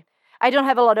 sorry. I don't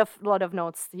have a lot of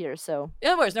notes here, so.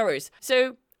 No worries.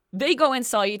 So they go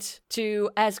inside to,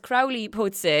 as Crowley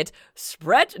puts it,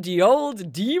 spread the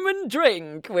old demon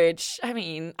drink, which, I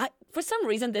mean, for some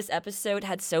reason, this episode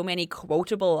had so many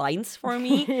quotable lines for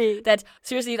me that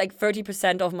seriously, like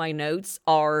 30% of my notes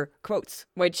are quotes,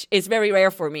 which is very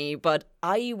rare for me, but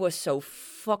I was so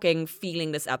fucking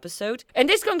feeling this episode. And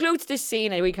this concludes this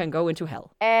scene, and we can go into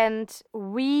hell. And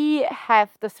we have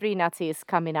the three Nazis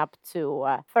coming up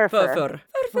to Furfur,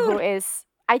 who is...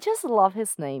 I just love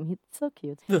his name. He's so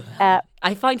cute.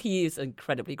 I find he is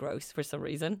incredibly gross for some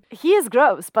reason. He is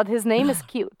gross, but his name is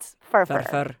cute. Furfur.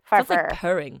 Furfur. Sounds like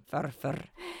purring. Furfur.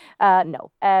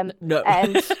 No. No.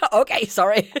 And okay,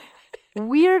 sorry.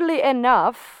 weirdly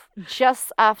enough,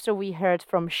 just after we heard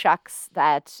from Shax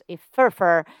that if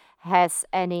Furfur has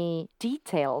any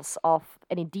details of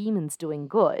any demons doing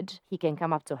good, he can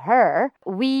come up to her.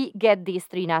 We get these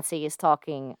three Nazis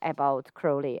talking about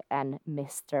Crowley and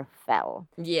Mr. Fell.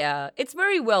 Yeah, it's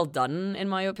very well done, in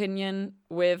my opinion,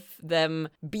 with them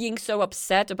being so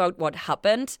upset about what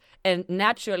happened and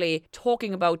naturally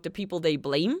talking about the people they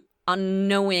blame,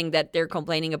 unknowing that they're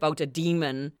complaining about a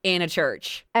demon in a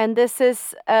church. And this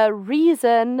is a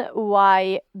reason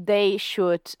why they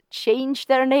should change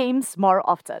their names more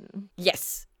often.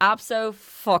 Yes,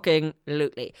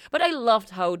 abso-fucking-lutely. But I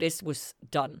loved how this was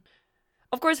done.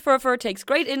 Of course, Furfur takes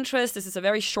great interest. This is a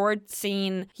very short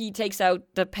scene. He takes out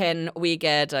the pen. We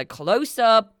get a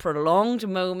close-up, prolonged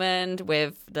moment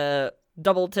with the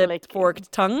double-tipped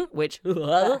forked tongue, which,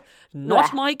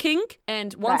 not my kink.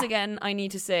 And once again, I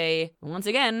need to say,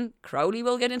 Crowley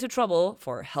will get into trouble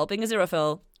for helping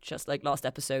Aziraphale, just like last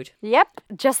episode. Yep,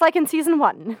 just like in season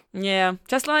 1. Yeah,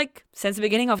 just like since the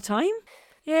beginning of time?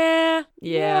 Yeah.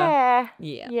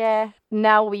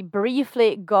 Now we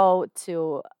briefly go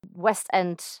to West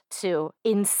End to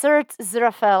insert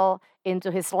Aziraphale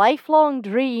into his lifelong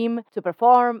dream to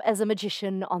perform as a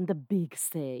magician on the big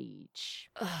stage,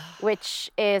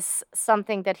 which is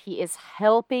something that he is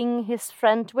helping his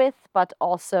friend with, but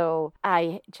also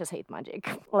I just hate magic.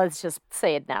 Let's just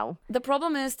say it now. The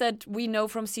problem is that we know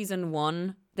from season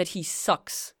 1 that he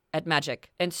sucks at magic.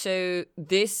 And so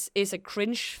this is a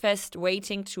cringe fest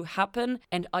waiting to happen,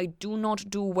 and I do not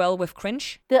do well with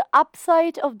cringe. The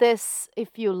upside of this,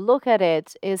 if you look at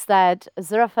it, is that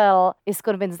Aziraphale is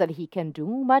convinced that he can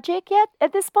do magic yet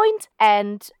at this point,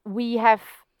 and we have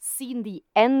seen the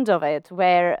end of it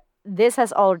where this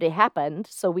has already happened,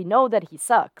 so we know that he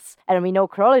sucks, and we know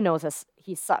Crowley knows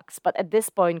he sucks, but at this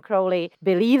point Crowley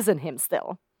believes in him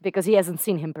still because he hasn't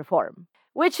seen him perform,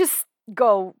 which is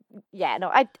I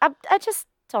just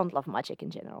don't love magic in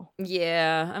general.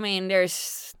 Yeah, I mean,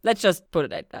 let's just put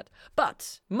it like that.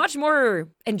 But much more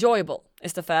enjoyable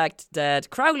is the fact that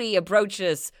Crowley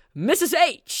approaches Mrs.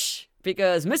 H,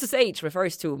 because Mrs. H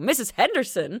refers to Mrs.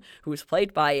 Henderson, who's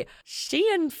played by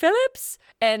Sheehan Phillips,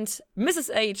 and Mrs.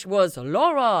 H was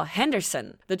Laura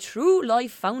Henderson, the true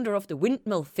life founder of the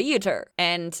Windmill Theatre,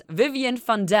 and Vivian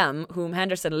Van Dam, whom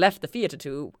Henderson left the theatre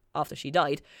to after she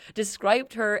died,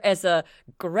 described her as a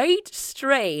great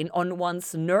strain on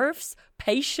one's nerves,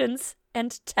 patience,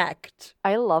 and tact.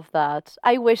 I love that.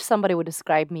 I wish somebody would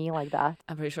describe me like that.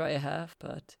 I'm pretty sure I have,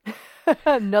 but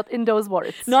not in those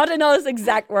words. Not in those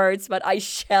exact words, but I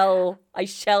shall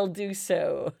do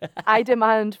so. I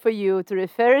demand for you to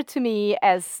refer to me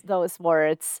as those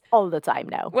words all the time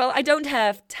now. Well, I don't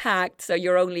have tact, so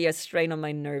you're only a strain on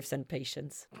my nerves and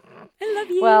patience. I love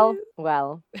you. Well.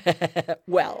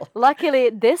 Well. Luckily,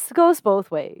 this goes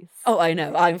both ways. Oh, I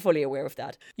know. I'm fully aware of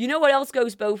that. You know what else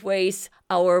goes both ways?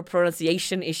 Our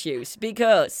pronunciation issues.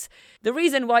 Because the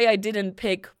reason why I didn't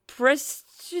pick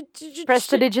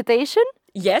prestidigitation?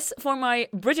 Yes, for my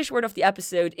British word of the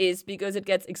episode is because it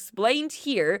gets explained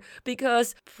here,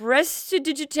 because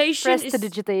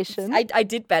prestidigitation I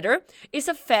did better, is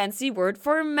a fancy word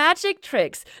for magic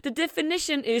tricks. The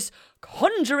definition is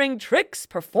conjuring tricks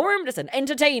performed as an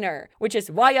entertainer, which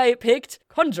is why I picked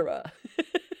conjurer.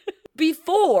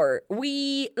 Before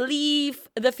we leave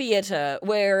the theater,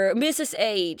 where Mrs.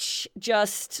 H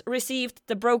just received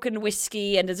the broken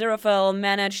whiskey and Aziraphale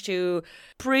managed to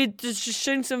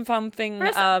something.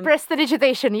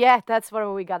 Prestidigitation, yeah, that's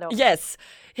where we got off. Yes,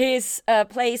 his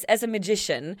place as a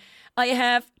magician. I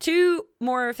have 2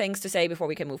 more things to say before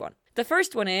we can move on. The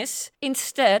first one is,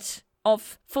 instead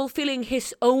of fulfilling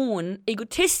his own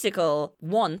egotistical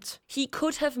want, he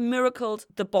could have miracled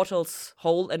the bottles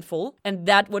whole and full, and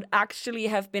that would actually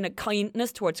have been a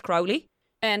kindness towards Crowley.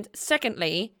 And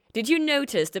secondly, did you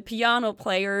notice the piano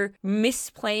player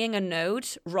misplaying a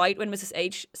note right when Mrs.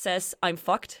 H says, "I'm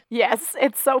fucked"? Yes,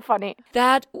 it's so funny.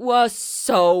 That was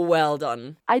so well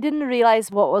done. I didn't realize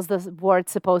what was the word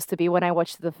supposed to be when I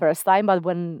watched it the first time, but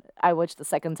when I watched the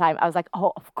second time, I was like,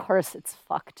 oh, of course it's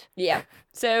fucked. Yeah.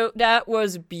 So that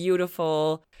was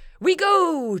beautiful. We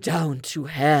go down to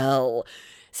hell.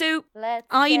 So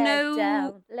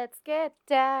Let's get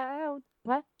down.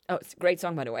 What? Oh, it's a great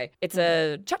song, by the way. It's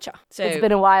a cha-cha. So It's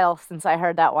been a while since I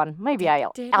heard that one. Maybe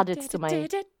I'll add it to my...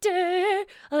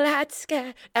 Let's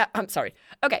get... I'm sorry.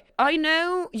 Okay, I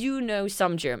know you know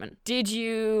some German. Did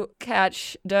you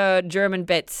catch the German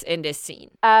bits in this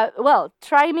scene? Well,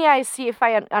 try me, I see if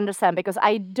I understand, because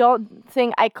I don't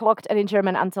think I clocked any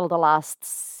German until the last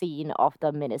scene of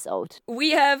the minisode.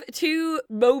 We have two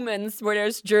moments where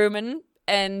there's German,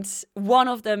 and one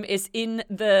of them is in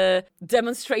the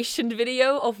demonstration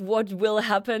video of what will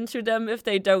happen to them if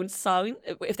they don't sign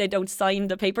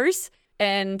the papers.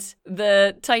 And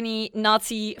the tiny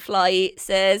Nazi fly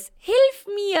says, "Hilf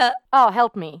mir." Oh,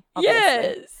 help me. Obviously.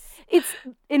 Yes. It's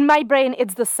in my brain,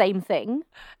 it's the same thing.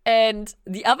 And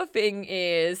the other thing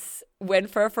is, when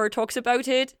Furfur talks about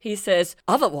it, he says,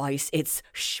 "Otherwise, it's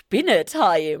Spinne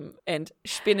time." And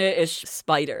Spinne is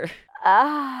spider.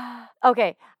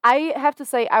 Okay. I have to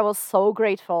say I was so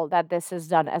grateful that this is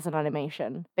done as an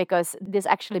animation, because this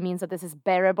actually means that this is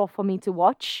bearable for me to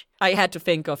watch. I had to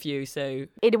think of you, so...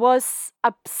 It was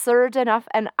absurd enough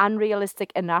and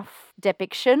unrealistic enough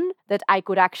depiction that I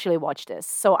could actually watch this.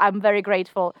 So I'm very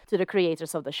grateful to the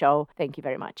creators of the show. Thank you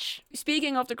very much.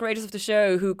 Speaking of the creators of the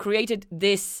show who created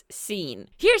this scene,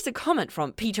 here's a comment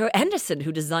from Peter Anderson,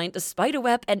 who designed the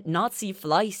spiderweb and Nazi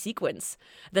fly sequence.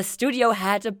 The studio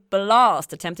had a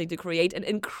blast attempting to create an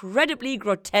incredibly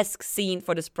grotesque scene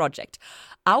for this project.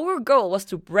 Our goal was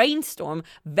to brainstorm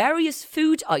various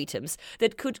food items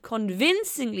that could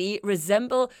convincingly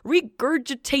resemble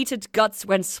regurgitated guts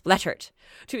when splattered.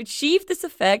 To achieve this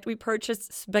effect, we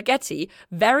purchased spaghetti,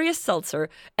 various seltzer,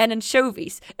 and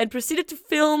anchovies, and proceeded to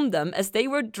film them as they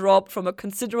were dropped from a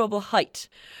considerable height.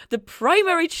 The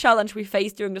primary challenge we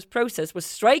faced during this process was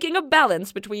striking a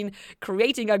balance between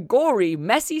creating a gory,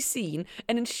 messy scene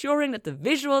and ensuring that the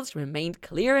visuals remained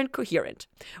clear and coherent.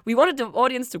 We wanted the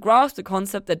audience to grasp the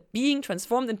concept that being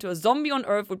transformed into a zombie on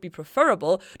Earth would be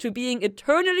preferable to being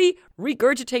eternally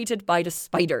regurgitated by the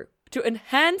spider. To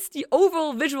enhance the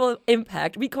overall visual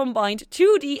impact, we combined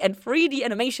 2D and 3D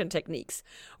animation techniques.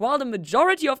 While the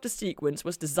majority of the sequence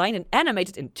was designed and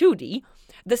animated in 2D,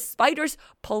 the spider's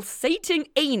pulsating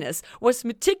anus was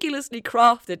meticulously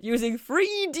crafted using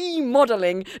 3D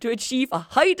modeling to achieve a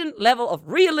heightened level of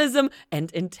realism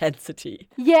and intensity.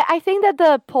 Yeah, I think that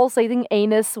the pulsating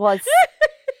anus was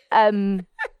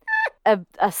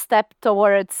a step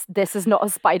towards this is not a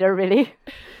spider, really.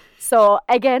 So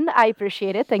again, I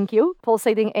appreciate it. Thank you.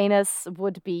 Pulsating anus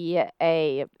would be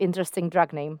a interesting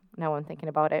drug name. Now I'm thinking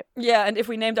about it. Yeah, and if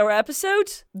we named our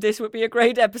episode, this would be a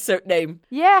great episode name.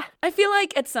 Yeah. I feel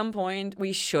like at some point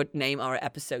we should name our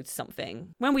episodes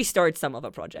something. When we start some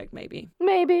other project, maybe.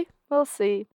 Maybe. We'll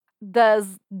see. The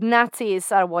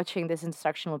Nazis are watching this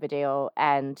instructional video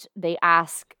and they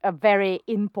ask a very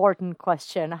important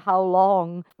question. How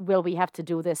long will we have to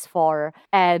do this for?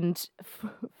 And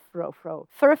Furfur.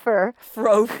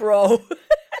 Fro.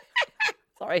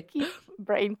 Sorry.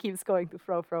 Brain keeps going to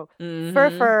Fro. Mm-hmm.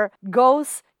 Furfur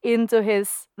goes into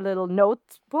his little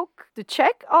notebook to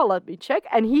check. Oh, let me check.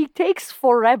 And he takes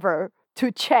forever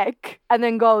to check and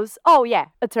then goes, oh yeah,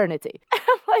 eternity.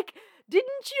 I'm like,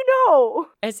 didn't you know?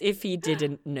 As if he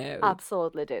didn't know.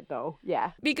 Absolutely did know,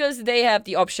 yeah. Because they have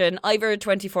the option either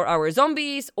 24-hour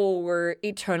zombies or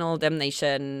eternal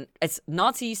damnation as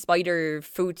Nazi spider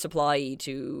food supply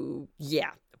to,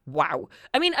 yeah, wow.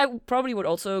 I mean, I probably would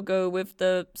also go with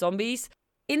the zombies.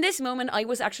 In this moment, I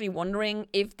was actually wondering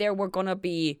if there were gonna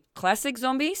be classic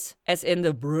zombies, as in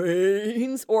the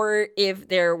brains, or if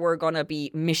there were gonna be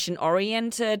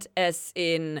mission-oriented, as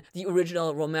in the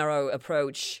original Romero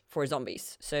approach for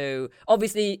zombies. So,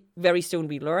 obviously, very soon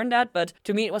we learned that, but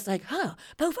to me it was like,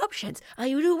 both options, I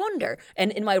do wonder.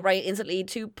 And in my brain, instantly,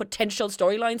 two potential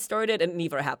storylines started, and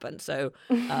neither happened. So,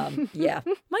 yeah.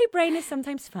 My brain is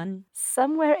sometimes fun.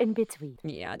 Somewhere in between.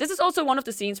 Yeah, this is also one of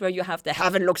the scenes where you have the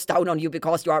heaven looks down on you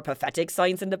because you are pathetic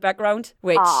signs in the background,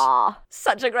 which,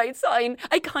 such a great sign.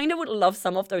 I kind of would love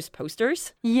some of those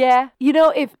posters. Yeah. You know,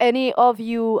 if any of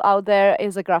you out there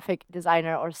is a graphic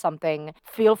designer or something,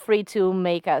 feel free to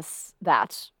make us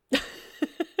that.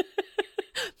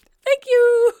 Thank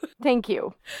you. Thank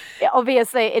you.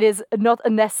 Obviously, it is not a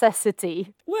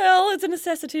necessity. Well, it's a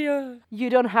necessity. You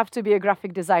don't have to be a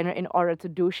graphic designer in order to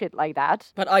do shit like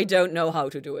that. But I don't know how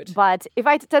to do it. But if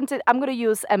I attempt it, I'm going to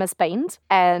use MS Paint,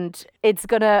 and it's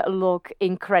going to look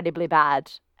incredibly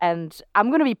bad. And I'm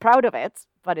going to be proud of it,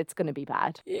 but it's going to be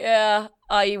bad. Yeah,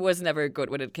 I was never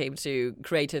good when it came to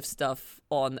creative stuff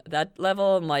on that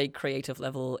level. My creative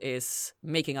level is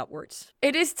making up words.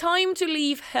 It is time to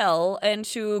leave hell and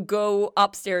to go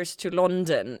upstairs to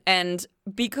London. And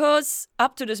because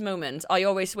up to this moment, I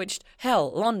always switched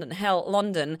hell,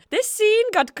 London. This scene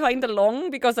got kind of long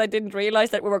because I didn't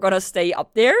realize that we were going to stay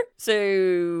up there.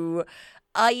 So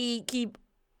I keep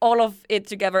all of it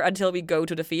together until we go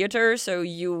to the theater, so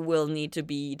you will need to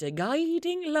be the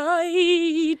guiding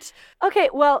light.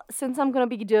 Okay, well, since I'm gonna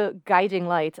be the guiding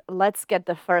light, let's get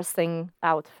the first thing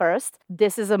out first.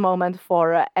 This is a moment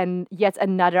for yet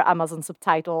another Amazon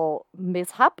subtitle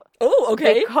mishap. Oh,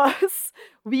 okay. Because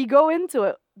we go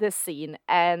into this scene,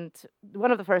 and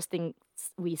one of the first things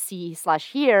we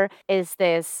see/hear is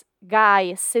this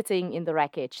guy sitting in the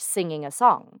wreckage singing a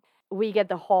song. We get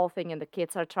the whole thing, and the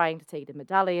kids are trying to take the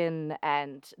medallion,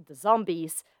 and the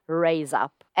zombies raise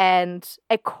up. And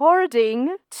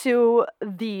according to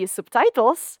the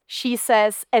subtitles, she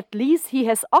says, "At least he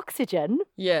has oxygen."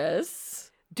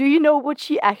 Yes. Do you know what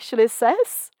she actually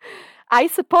says? "I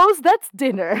suppose that's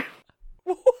dinner."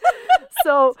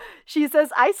 So she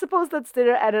says, "I suppose that's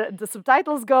dinner," and the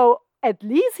subtitles go, "At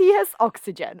least he has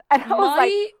oxygen." And I was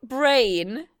like,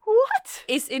 brain... What?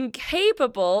 Is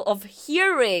incapable of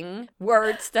hearing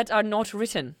words that are not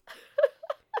written.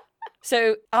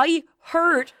 So I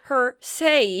heard her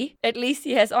say, "At least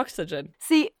he has oxygen."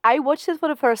 See, I watched it for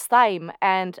the first time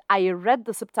and I read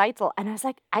the subtitle and I was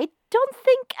like, I don't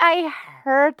think I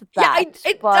heard that.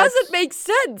 Yeah, it doesn't make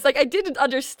sense. Like, I didn't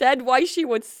understand why she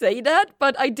would say that,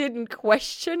 but I didn't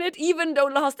question it, even though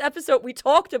last episode we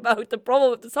talked about the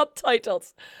problem with the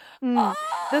subtitles.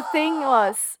 The thing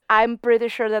was, I'm pretty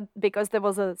sure that because there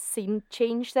was a scene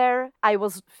change there, I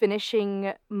was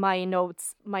finishing my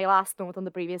notes, my last note on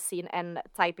the previous scene, and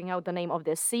typing out the name of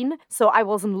this scene. So I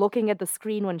wasn't looking at the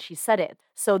screen when she said it.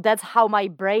 So that's how my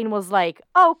brain was like,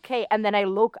 okay. And then I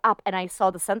look up and I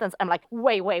saw the sentence. I'm like,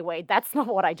 wait, that's not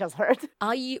what I just heard.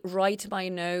 I write my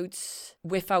notes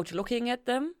without looking at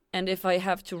them. And if I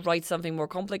have to write something more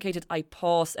complicated, I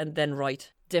pause and then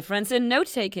write. Difference in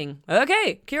note-taking.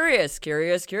 Okay, curious.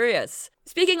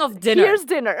 Speaking of dinner. Here's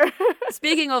dinner.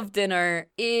 Speaking of dinner,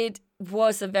 it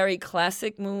was a very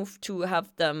classic move to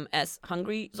have them as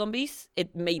hungry zombies.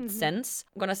 It made sense.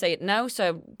 I'm gonna say it now so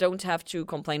I don't have to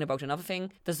complain about another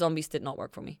thing. The zombies did not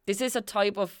work for me. This is a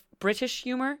type of British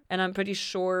humor, and I'm pretty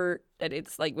sure that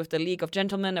it's like with the League of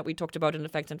Gentlemen that we talked about in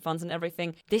Effects and Funds and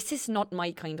everything. This is not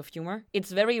my kind of humor.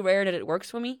 It's very rare that it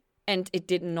works for me. And it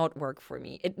did not work for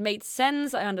me. It made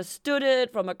sense. I understood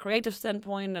it from a creative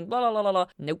standpoint and blah, blah, blah, blah, blah.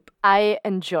 Nope. I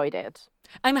enjoyed it.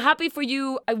 I'm happy for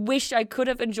you. I wish I could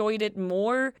have enjoyed it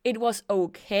more. It was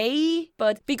okay.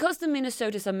 But because the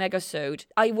minisode is a megasode,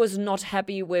 I was not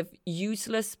happy with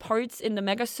useless parts in the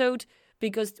megasode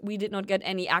because we did not get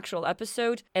any actual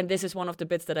episode. And this is one of the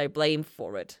bits that I blame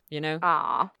for it, you know?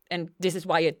 And this is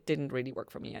why it didn't really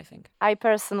work for me, I think. I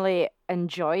personally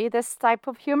enjoy this type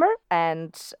of humor,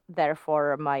 and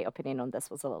therefore my opinion on this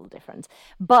was a little different.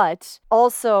 But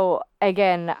also,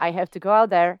 again, I have to go out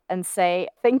there and say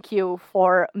thank you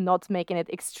for not making it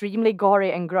extremely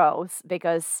gory and gross,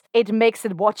 because it makes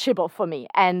it watchable for me,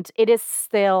 and it is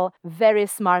still very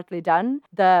smartly done.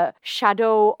 The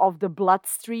shadow of the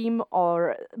bloodstream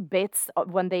or bits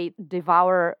when they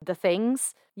devour the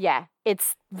things, yeah,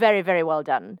 it's very, very well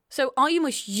done. So I am a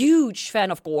huge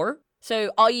fan of gore.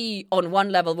 So I, on one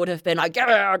level, would have been like,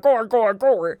 yeah,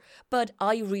 gore. But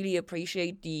I really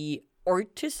appreciate the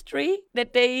artistry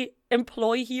that they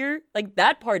employ here. Like,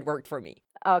 that part worked for me.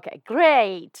 Okay,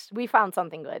 great. We found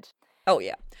something good. Oh,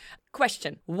 yeah.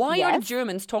 Question. Why Yes? are the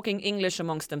Germans talking English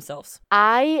amongst themselves?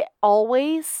 I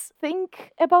always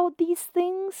think about these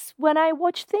things when I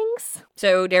watch things.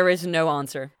 So there is no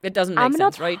answer. It doesn't make I'm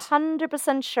sense, not right?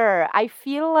 100% sure. I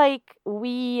feel like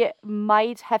we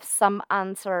might have some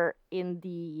answer in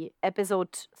the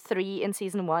episode 3 in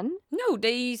season 1. No,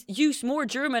 they use more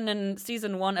German in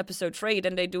season 1, episode 3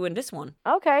 than they do in this one.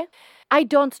 Okay. I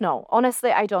don't know.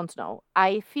 Honestly, I don't know.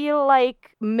 I feel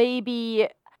like maybe...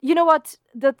 You know what?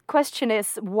 The question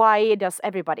is, why does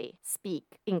everybody speak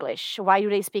English? Why do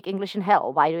they speak English in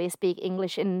hell? Why do they speak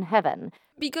English in heaven?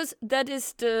 Because that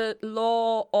is the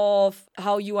law of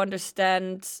how you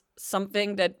understand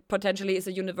something that potentially is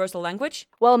a universal language.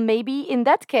 Well, maybe in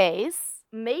that case,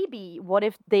 maybe what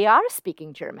if they are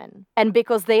speaking German? And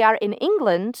because they are in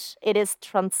England, it is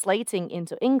translating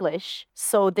into English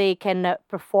so they can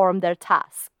perform their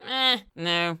task.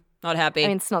 No, not happy. I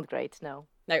mean, it's not great, no.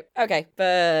 No, okay,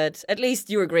 but at least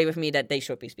you agree with me that they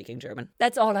should be speaking German.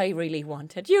 That's all I really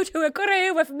wanted, you to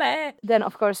agree with me. Then,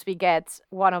 of course, we get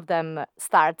one of them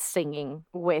starts singing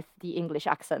with the English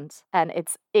accent, and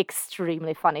it's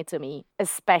extremely funny to me,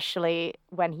 especially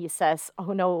when he says,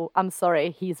 "Oh no, I'm sorry,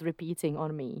 he's repeating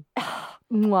on me."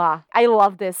 Mwah. I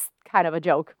love this kind of a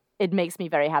joke. It makes me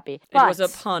very happy. It was a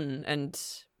pun, and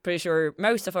pretty sure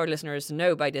most of our listeners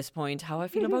know by this point how I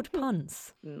feel about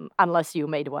puns. Unless you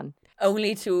made one.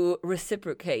 Only to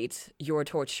reciprocate your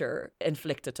torture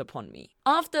inflicted upon me.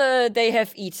 After they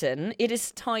have eaten, it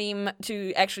is time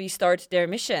to actually start their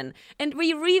mission. And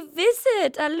we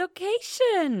revisit a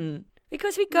location.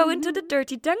 Because we go into the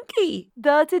Dirty Donkey.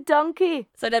 Dirty Donkey.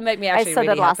 So that made me actually really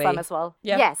happy. I said that last time as well.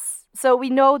 Yeah. Yes. So we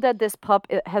know that this pub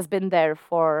has been there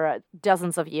for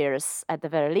dozens of years at the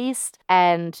very least.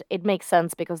 And it makes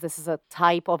sense because this is a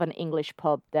type of an English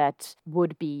pub that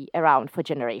would be around for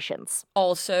generations.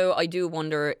 Also, I do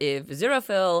wonder if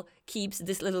Aziraphale keeps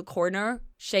this little corner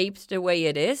shaped the way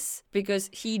it is, because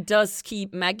he does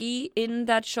keep Maggie in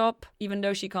that shop, even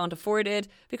though she can't afford it,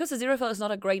 because Aziraphale is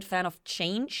not a great fan of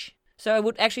change. So I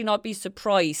would actually not be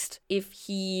surprised if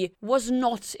he was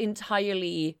not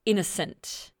entirely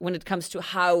innocent when it comes to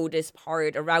how this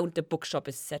part around the bookshop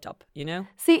is set up, you know?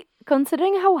 See,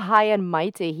 considering how high and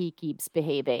mighty he keeps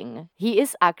behaving, he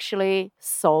is actually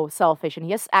so selfish and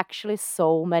he has actually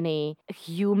so many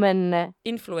human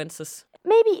influences.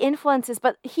 Maybe influences,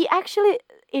 but he actually,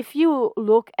 if you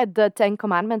look at the 10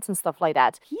 Commandments and stuff like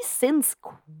that, he sins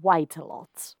quite a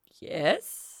lot.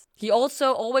 Yes. He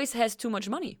also always has too much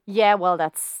money. Yeah, well,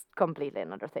 that's completely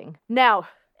another thing. Now,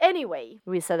 anyway,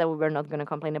 we said that we were not going to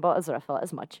complain about Aziraphale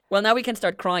as much. Well, now we can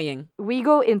start crying. We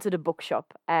go into the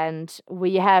bookshop and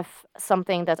we have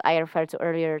something that I referred to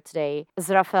earlier today.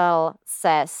 Aziraphale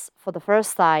says for the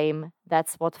first time,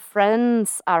 that's what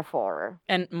friends are for.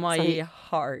 And my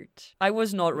heart. I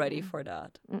was not ready for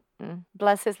that.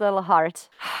 Bless his little heart.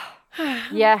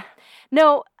 Yeah.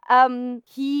 No,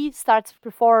 he starts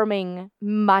performing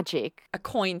magic. A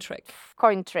coin trick.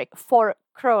 For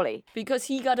Crowley. Because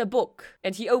he got a book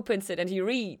and he opens it and he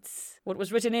reads what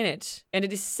was written in it. And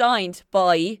it is signed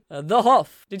by the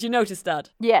Hoff. Did you notice that?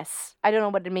 Yes. I don't know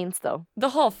what it means though. The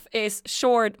Hoff is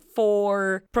short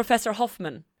for Professor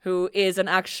Hoffman, who is an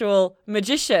actual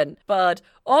magician. But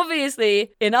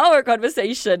obviously, in our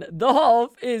conversation, the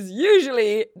Hoff is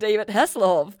usually David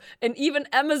Hasselhoff. And even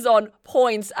Amazon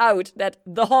points out that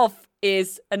the Hoff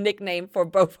is a nickname for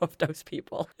both of those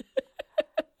people.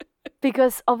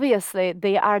 Because obviously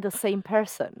they are the same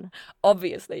person.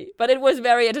 Obviously. But it was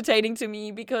very entertaining to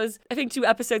me because I think 2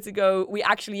 episodes ago, we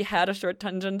actually had a short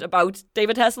tangent about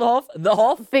David Hasselhoff, the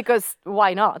Hoff. Because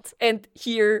why not? And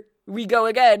here we go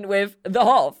again with the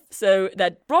Hoff. So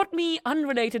that brought me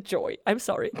unrelated joy. I'm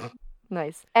sorry.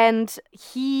 Nice. And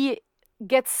he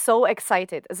gets so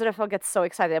excited. Aziraphale gets so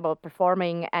excited about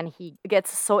performing and he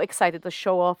gets so excited to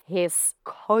show off his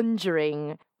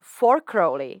conjuring for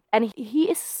Crowley. And he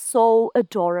is so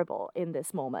adorable in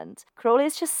this moment. Crowley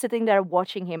is just sitting there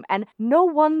watching him and no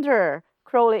wonder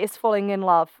Crowley is falling in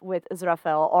love with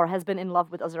Aziraphale or has been in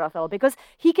love with Aziraphale because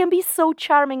he can be so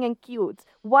charming and cute.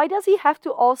 Why does he have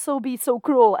to also be so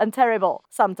cruel and terrible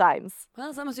sometimes?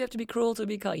 Well, sometimes you have to be cruel to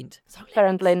be kind.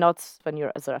 Apparently not when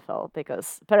you're Aziraphale,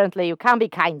 because apparently you can't be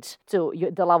kind to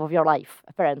the love of your life,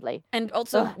 apparently. And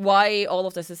also why all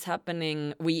of this is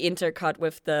happening, we intercut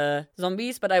with the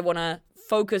zombies, but I want to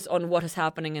focus on what is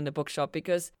happening in the bookshop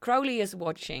because Crowley is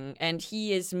watching and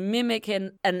he is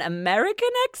mimicking an American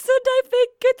accent, I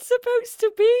think it's supposed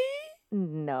to be.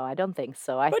 No, I don't think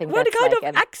so. I think what that's kind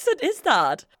like of accent is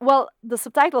that? Well, the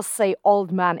subtitles say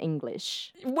old man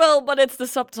English. Well, but it's the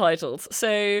subtitles,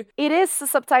 so... It is the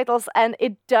subtitles, and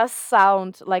it does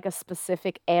sound like a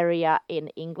specific area in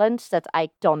England that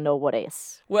I don't know what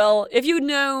is. Well, if you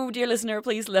know, dear listener,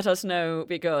 please let us know,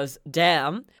 because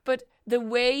damn. But the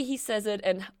way he says it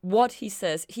and what he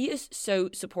says, he is so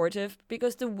supportive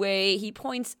because the way he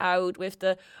points out with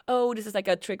the, oh, this is like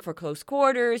a trick for close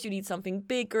quarters, you need something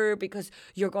bigger because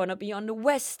you're gonna be on the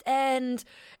West End.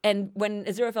 And when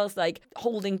Aziraphale's like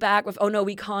holding back with, oh no,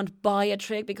 we can't buy a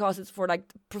trick because it's for like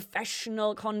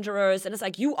professional conjurers. And it's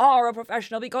like, you are a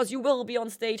professional because you will be on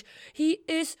stage. He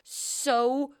is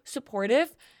so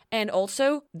supportive. And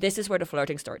also, this is where the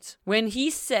flirting starts. When he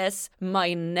says, my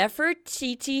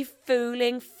Nefertiti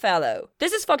fooling fellow.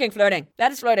 This is fucking flirting.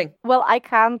 That is flirting. Well, I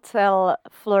can't tell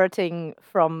flirting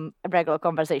from a regular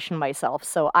conversation myself,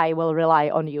 so I will rely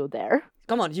on you there.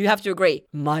 Come on, you have to agree.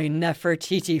 My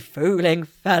Nefertiti fooling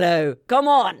fellow. Come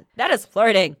on, that is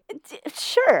flirting.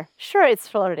 Sure, it's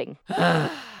flirting.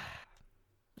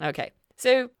 Okay.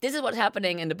 So this is what's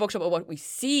happening in the bookshop, or what we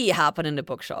see happen in the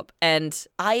bookshop. And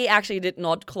I actually did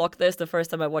not clock this the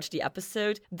first time I watched the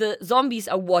episode. The zombies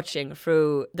are watching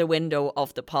through the window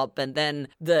of the pub, and then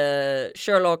the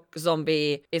Sherlock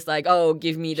zombie is like, oh,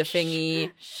 give me the thingy.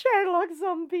 Sherlock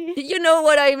zombie. You know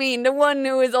what I mean, the one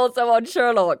who is also on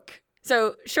Sherlock.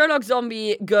 So Sherlock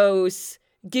zombie goes,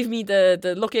 give me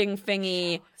the looking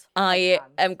thingy. I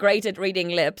am great at reading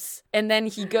lips. And then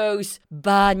he goes,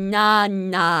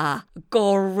 banana,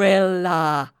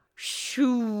 gorilla,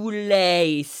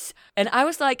 shoelace. And I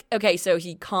was like, okay, so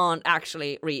he can't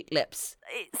actually read lips.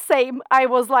 Same. I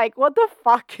was like, what the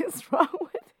fuck is wrong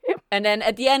with him? And then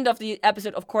at the end of the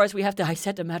episode, of course, we have to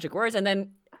dissect the magic words. And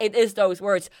then it is those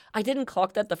words. I didn't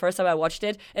clock that the first time I watched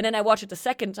it. And then I watched it the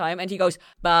second time and he goes,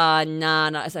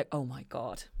 banana. I was like, oh my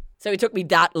God. So it took me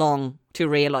that long to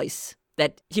realize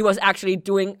that he was actually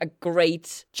doing a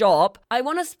great job. I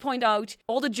want to point out,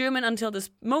 all the German until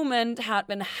this moment had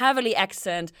been heavily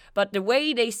accent, but the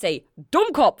way they say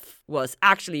Dummkopf was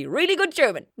actually really good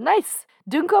German. Nice.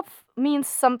 Dummkopf means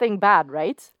something bad,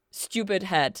 right? Stupid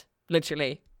head,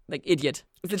 literally. Like idiot.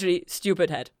 It's literally stupid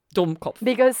head. Dummkopf.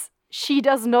 Because she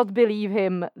does not believe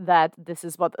him that this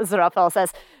is what Aziraphale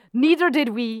says. Neither did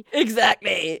we.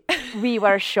 Exactly. We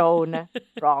were shown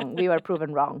wrong. We were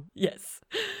proven wrong. Yes.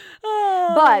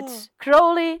 But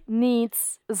Crowley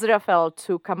needs Aziraphale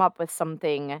to come up with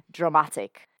something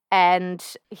dramatic. And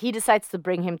he decides to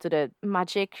bring him to the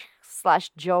magic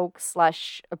 / joke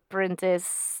 /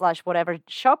 apprentice / whatever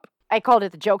shop. I called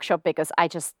it a joke shop because I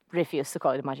just refuse to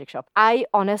call it a magic shop. I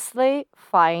honestly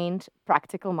find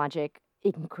practical magic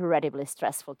incredibly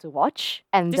stressful to watch.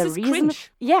 And this is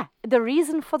cringe. The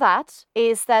reason for that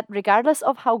is that regardless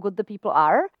of how good the people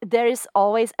are, there is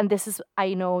always, and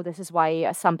I know this is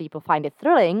why some people find it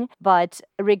thrilling, but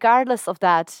regardless of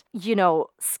that,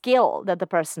 skill that the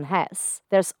person has,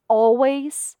 there's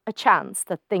always a chance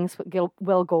that things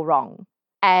will go wrong.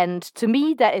 And to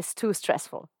me, that is too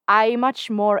stressful. I much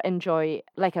more enjoy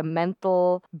like a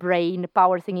mental brain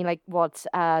power thingy, like what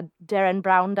Darren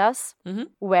Brown does,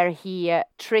 where he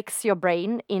tricks your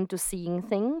brain into seeing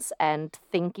things and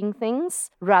thinking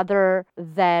things rather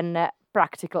than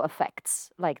practical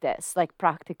effects like this, like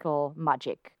practical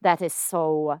magic. That is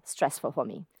so stressful for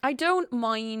me. I don't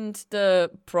mind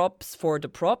the props for the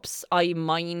props. I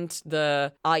mind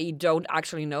the I don't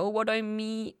actually know what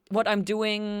I'm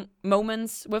doing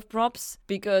moments with props,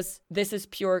 because this is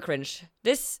pure cringe.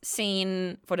 This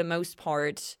scene, for the most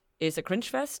part, is a cringe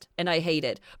fest, and I hate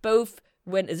it. Both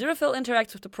when Aziraphale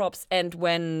interacts with the props and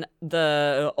when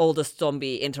the oldest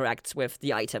zombie interacts with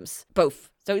the items. Both.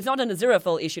 So it's not an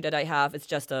Aziraphale issue that I have, it's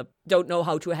just a don't know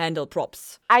how to handle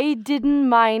props. I didn't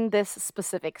mind this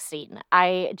specific scene.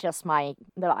 I just mind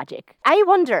the magic. I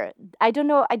wonder, I don't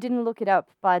know, I didn't look it up,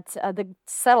 but the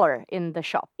seller in the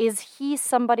shop, is he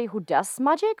somebody who does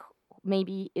magic?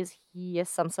 Maybe is he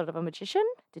some sort of a magician?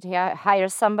 Did he hire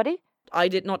somebody? I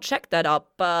did not check that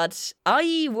up, but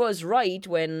I was right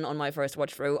when, on my first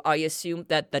watch through, I assumed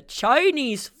that the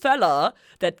Chinese fella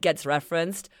that gets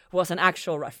referenced was an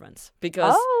actual reference.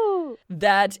 Because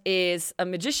that is a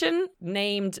magician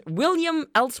named William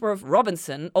Ellsworth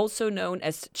Robinson, also known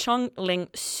as Chung Ling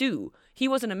Soo. He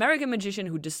was an American magician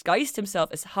who disguised himself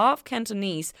as half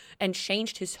Cantonese and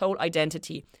changed his whole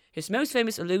identity. His most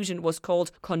famous illusion was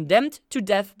called Condemned to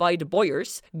Death by the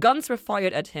Boyers. Guns were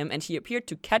fired at him and he appeared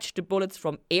to catch the bullets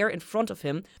from air in front of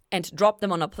him and drop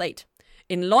them on a plate.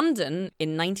 In London,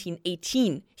 in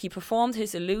 1918, he performed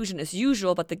his illusion as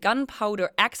usual, but the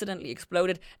gunpowder accidentally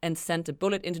exploded and sent a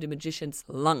bullet into the magician's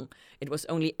lung. It was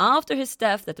only after his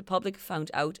death that the public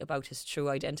found out about his true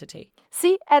identity.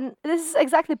 See, and this is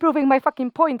exactly proving my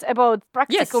fucking point about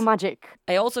practical magic.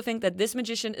 I also think that this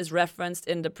magician is referenced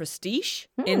in The Prestige.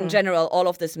 In general, all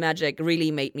of this magic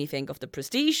really made me think of The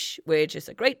Prestige, which is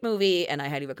a great movie, and I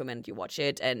highly recommend you watch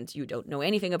it, and you don't know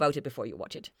anything about it before you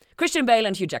watch it. Christian Bale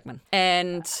and Hugh Jackman. And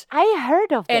I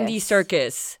heard of this. Andy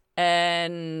Serkis.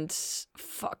 And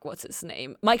what's his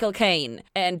name? Michael Caine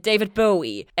and David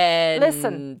Bowie. And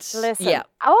Listen. Yeah.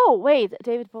 Oh, wait,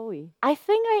 David Bowie. I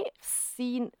think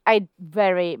I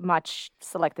very much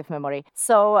selective memory.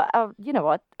 So, you know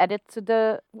what? Add it to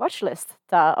the watch list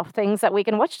of things that we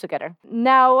can watch together.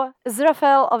 Now,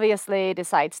 Aziraphale obviously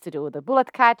decides to do the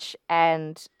bullet catch,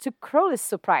 and to Crowley's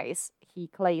surprise, he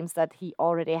claims that he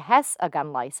already has a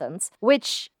gun license,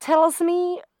 which tells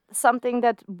me something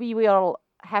that we will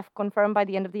have confirmed by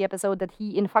the end of the episode that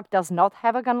he, in fact, does not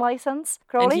have a gun license,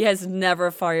 Crowley. And he has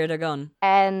never fired a gun.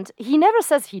 And he never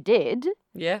says he did.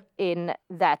 Yeah. In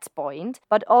that point.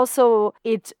 But also,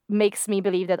 it makes me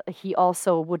believe that he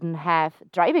also wouldn't have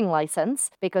driving license,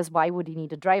 because why would he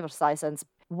need a driver's license?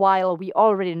 While we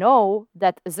already know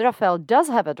that Aziraphale does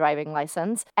have a driving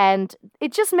license, and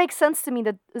it just makes sense to me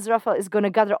that Aziraphale is going to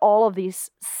gather all of these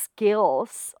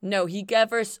skills. No, he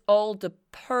gathers all the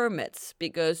permits,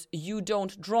 because you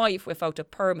don't drive without a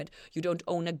permit. You don't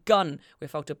own a gun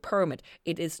without a permit.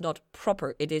 It is not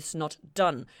proper. It is not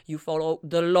done. You follow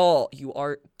the law. You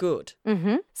are good.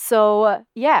 So,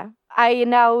 yeah. I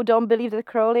now don't believe that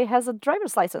Crowley has a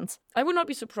driver's license. I would not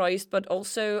be surprised, but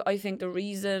also I think the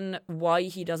reason why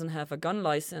he doesn't have a gun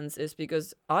license is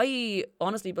because I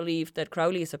honestly believe that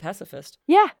Crowley is a pacifist.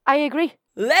 Yeah, I agree.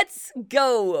 Let's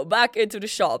go back into the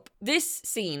shop. This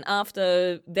scene,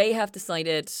 after they have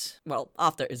decided, well,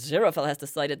 after Aziraphale has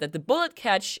decided that the bullet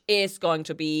catch is going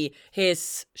to be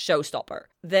his showstopper,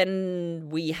 then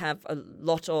we have a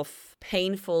lot of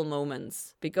painful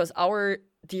moments because our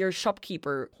dear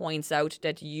shopkeeper points out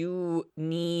that you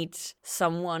need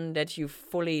someone that you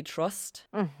fully trust.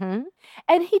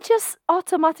 And he just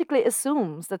automatically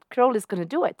assumes that Crowley's gonna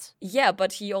do it. Yeah,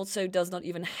 but he also does not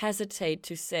even hesitate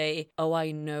to say, oh,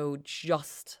 I know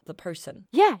just the person.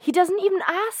 Yeah, he doesn't even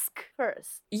ask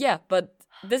first. Yeah, but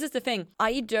this is the thing.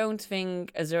 I don't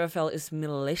think Aziraphale is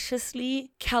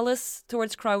maliciously callous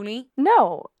towards Crowley.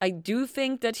 No. I do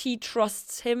think that he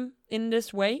trusts him in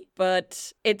this way,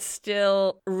 but it's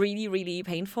still really, really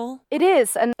painful. It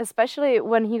is, and especially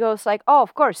when he goes like, oh,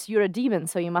 of course, you're a demon,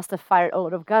 so you must have fired a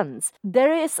lot of guns.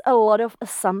 There is a lot of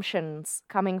assumptions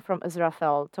coming from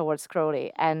Aziraphale towards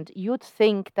Crowley, and you'd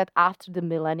think that after the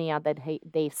millennia that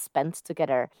they've spent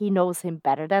together, he knows him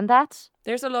better than that.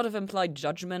 There's a lot of implied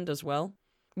judgment as well,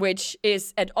 which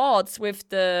is at odds with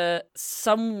the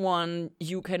someone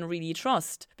you can really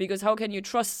trust. Because how can you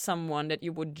trust someone that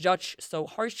you would judge so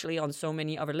harshly on so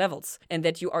many other levels and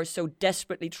that you are so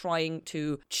desperately trying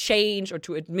to change or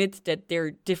to admit that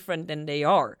they're different than they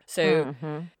are? So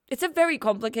it's a very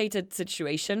complicated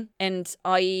situation, and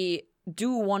I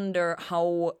do wonder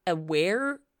how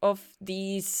aware of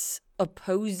these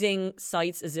opposing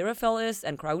sides Aziraphale is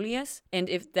and Crowley is, and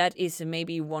if that is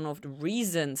maybe one of the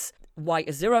reasons why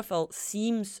Aziraphale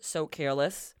seems so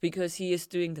careless, because he is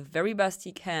doing the very best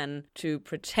he can to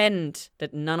pretend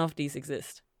that none of these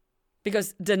exist.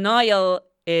 Because denial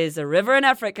is a river in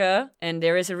Africa, and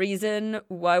there is a reason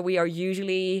why we are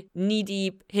usually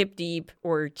knee-deep, hip-deep,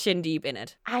 or chin-deep in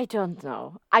it. I don't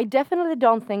know. I definitely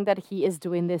don't think that he is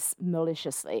doing this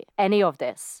maliciously, any of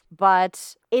this.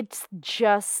 But it's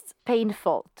just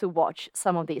painful to watch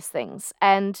some of these things.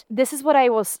 And this is what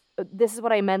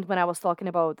I meant when I was talking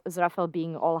about Aziraphale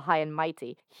being all high and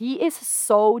mighty. He is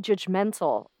so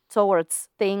judgmental towards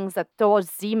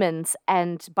demons,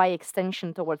 and by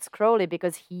extension towards Crowley,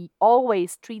 because he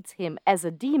always treats him as a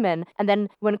demon. And then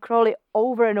when Crowley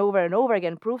over and over and over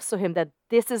again proves to him that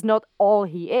this is not all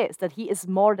he is, that he is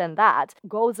more than that,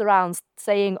 goes around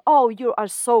saying, oh, you are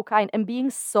so kind, and being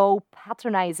so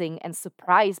patronizing and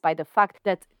surprised by the fact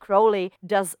that Crowley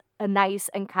does a nice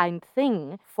and kind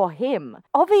thing for him.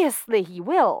 Obviously he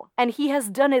will. And he has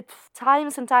done it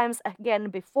times and times again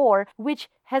before, which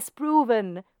has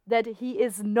proven that he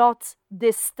is not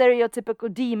this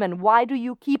stereotypical demon. Why do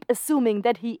you keep assuming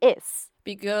that he is?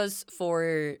 Because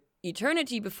for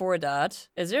eternity before that,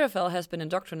 Aziraphale has been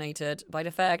indoctrinated by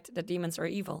the fact that demons are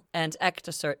evil and act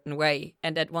a certain way,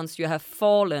 and that once you have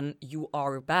fallen, you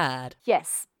are bad.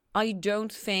 Yes. I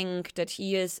don't think that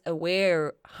he is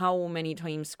aware how many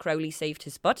times Crowley saved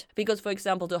his butt. Because, for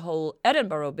example, the whole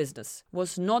Edinburgh business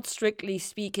was not strictly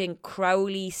speaking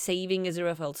Crowley saving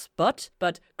Aziraphale's butt,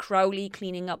 but Crowley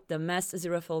cleaning up the mess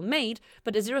Aziraphale made.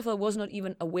 But Aziraphale was not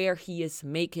even aware he is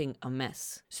making a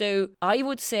mess. So I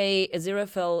would say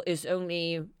Aziraphale is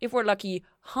only, if we're lucky,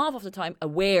 half of the time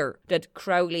aware that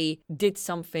Crowley did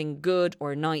something good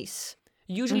or nice.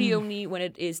 Usually only when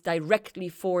it is directly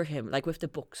for him, like with the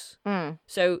books.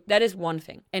 So that is one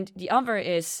thing. And the other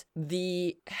is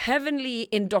the heavenly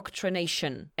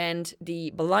indoctrination and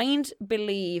the blind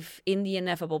belief in the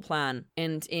ineffable plan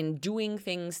and in doing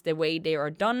things the way they are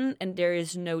done and there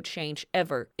is no change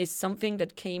ever is something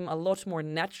that came a lot more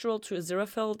natural to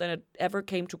Aziraphale than it ever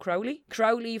came to Crowley.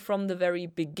 Crowley from the very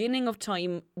beginning of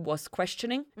time was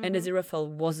questioning and Aziraphale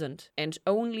wasn't. And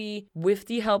only with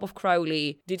the help of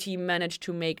Crowley did he manage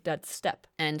to make that step.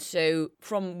 And so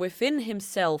from within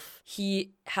himself,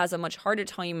 he has a much harder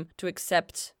time to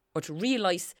accept or to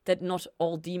realize that not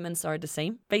all demons are the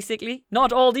same, basically.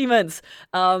 Not all demons!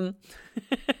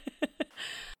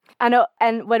 I know,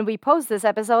 and when we post this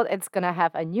episode, it's gonna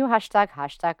have a new hashtag,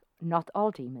 not all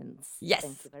demons. Yes.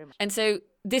 Thank you very much. And so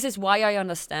this is why I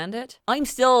understand it. I'm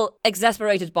still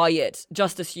exasperated by it,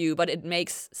 just as you, but it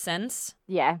makes sense.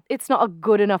 Yeah, it's not a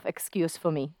good enough excuse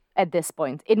for me at this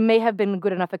point. It may have been a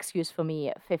good enough excuse for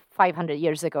me 500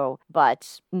 years ago,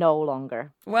 but no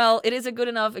longer. Well, it is a good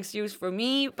enough excuse for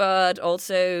me, but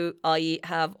also I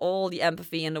have all the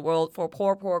empathy in the world for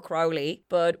poor Crowley.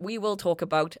 But we will talk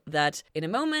about that in a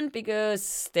moment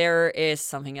because there is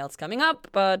something else coming up,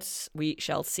 but we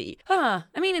shall see. I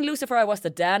mean, in Lucifer, I was the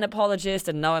Dan apologist,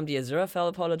 and now I'm the Aziraphale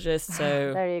apologist,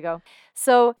 so... There you go.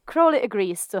 So Crowley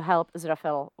agrees to help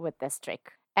Aziraphale with this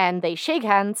trick. And they shake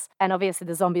hands, and obviously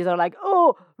the zombies are like,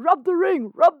 oh, rub the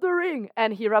ring.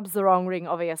 And he rubs the wrong ring,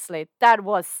 obviously. That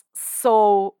was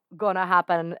so gonna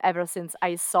happen ever since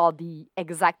I saw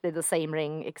exactly the same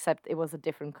ring, except it was a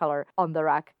different color on the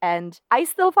rack. And I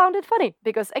still found it funny,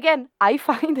 because again, I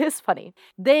find this funny.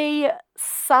 They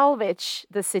salvage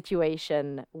the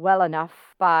situation well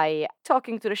enough by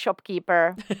talking to the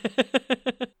shopkeeper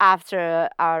after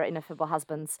our ineffable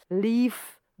husbands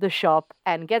leave the shop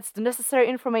and gets the necessary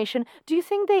information. Do you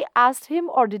think they asked him,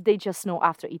 or did they just know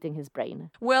after eating his brain?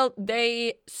 Well,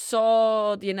 they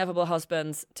saw the ineffable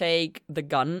husbands take the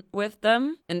gun with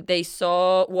them, and they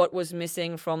saw what was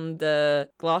missing from the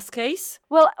glass case.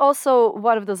 Well, also,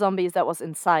 one of the zombies that was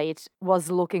inside was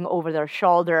looking over their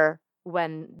shoulder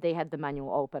when they had the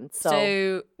manual opened.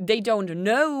 So they don't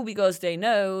know because they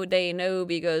know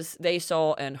because they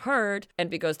saw and heard, and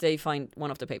because they find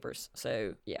one of the papers.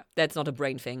 So yeah, that's not a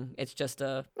brain thing. It's just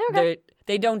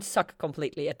they don't suck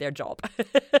completely at their job.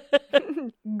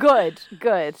 Good.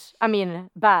 I mean,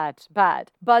 bad.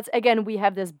 But again, we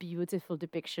have this beautiful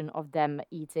depiction of them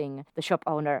eating the shop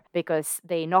owner, because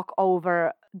they knock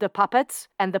over the puppet,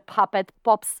 and the puppet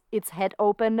pops its head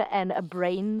open, and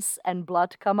brains and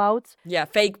blood come out. Yeah,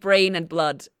 fake brain and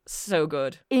blood. So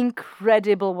good.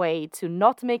 Incredible way to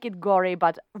not make it gory,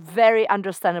 but very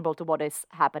understandable to what is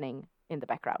happening in the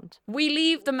background. We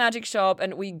leave the magic shop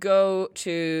and we go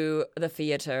to the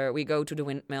theater. We go to the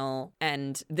windmill.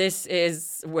 And this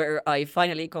is where I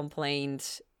finally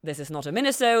complained. This is not a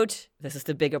minisode. This is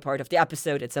the bigger part of the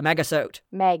episode. It's a megasode.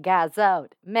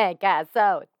 Megasode.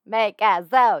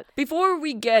 Before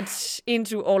we get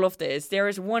into all of this, there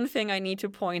is one thing I need to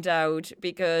point out,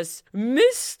 because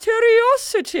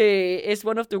mysteriosity is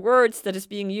one of the words that is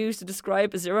being used to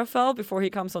describe Aziraphale before he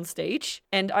comes on stage.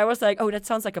 And I was like, oh, that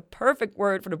sounds like a perfect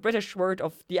word for the British word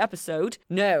of the episode.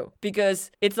 No, because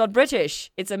it's not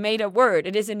British. It's a made-up word.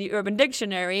 It is in the Urban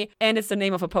Dictionary, and it's the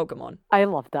name of a Pokemon. I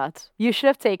love that. You should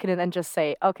have taken it and just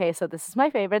say, okay, so this is my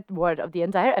favorite word of the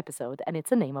entire episode, and it's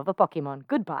the name of a Pokemon.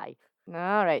 Goodbye.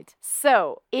 All right.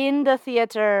 So in the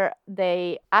theater,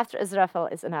 after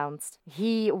Aziraphale is announced,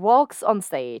 he walks on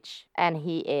stage and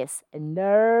he is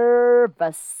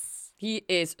nervous. He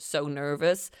is so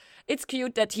nervous. It's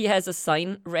cute that he has a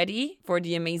sign ready for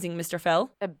the amazing Mr.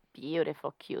 Fell. A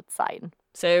beautiful, cute sign.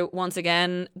 So once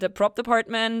again, the prop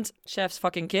department, chef's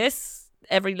fucking kiss.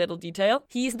 Every little detail.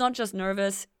 He's not just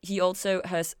nervous, he also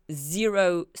has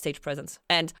zero stage presence.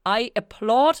 And I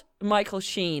applaud Michael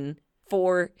Sheen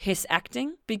for his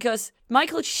acting, because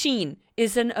Michael Sheen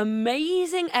is an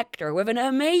amazing actor with an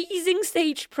amazing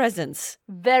stage presence.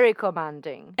 Very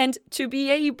commanding. And to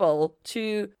be able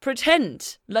to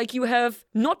pretend like you have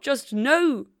not just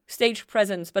no stage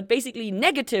presence, but basically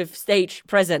negative stage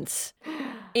presence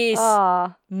is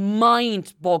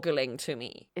mind-boggling to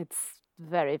me. It's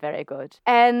very, very good.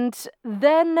 And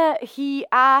then he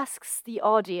asks the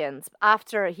audience,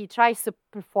 after he tries to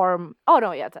perform... Oh,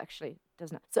 no, yeah, actually...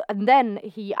 So, and then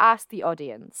he asked the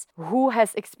audience who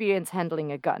has experience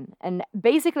handling a gun. And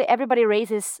basically everybody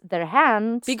raises their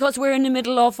hand. Because we're in the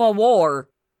middle of a war.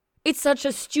 It's such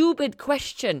a stupid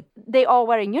question. They all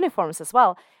wearing uniforms as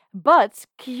well. But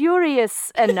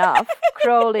curious enough,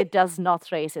 Crowley does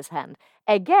not raise his hand.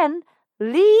 Again,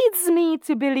 leads me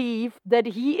to believe that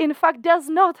he in fact does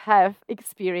not have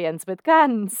experience with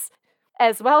guns.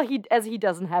 As well as he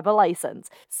doesn't have a license.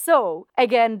 So,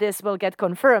 again, this will get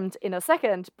confirmed in a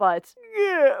second, but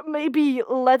maybe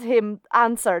let him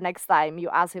answer next time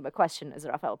you ask him a question,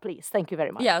 Aziraphale, please. Thank you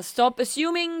very much. Yeah, stop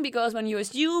assuming, because when you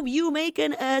assume, you make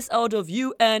an ass out of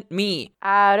you and me.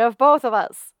 Out of both of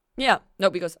us. Yeah, no,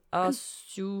 because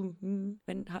assume,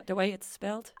 the way it's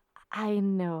spelled. I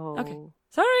know. Okay,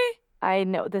 sorry. I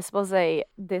know, this was a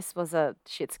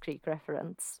Schitt's Creek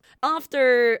reference.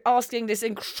 After asking this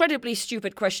incredibly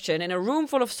stupid question in a room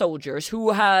full of soldiers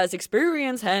who has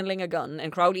experience handling a gun,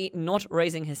 and Crowley not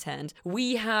raising his hand,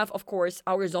 we have, of course,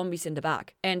 our zombies in the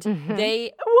back. And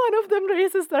they... One of them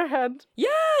raises their hand.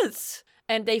 Yes!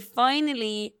 and they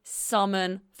finally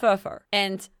summon Furfur.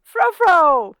 And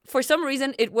Frofro! for some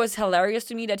reason, it was hilarious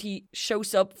to me that he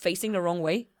shows up facing the wrong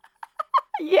way.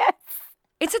 Yes.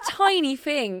 It's a tiny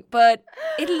thing, but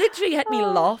it literally had me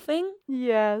laughing.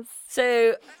 Yes.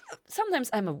 So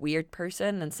sometimes I'm a weird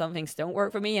person and some things don't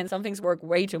work for me and some things work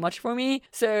way too much for me.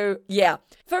 So yeah,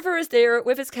 Furfur is there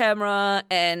with his camera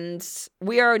and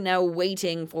we are now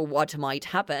waiting for what might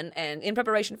happen. And in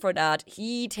preparation for that,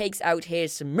 he takes out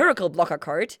his miracle blocker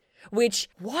card. Which,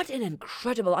 what an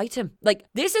incredible item. Like,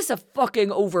 this is a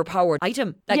fucking overpowered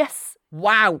item. Like, Yes.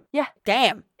 wow. Yeah.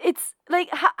 Damn. It's like,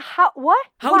 how what?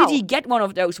 How Wow. did he get one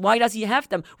of those? Why does he have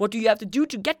them? What do you have to do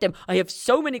to get them? I have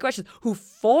so many questions. Who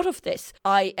thought of this?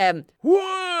 I am,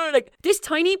 like, this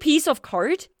tiny piece of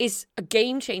card is a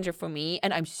game changer for me,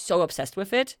 and I'm so obsessed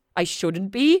with it. I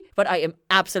shouldn't be, but I am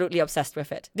absolutely obsessed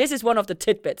with it. This is one of the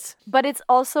tidbits. But it's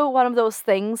also one of those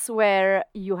things where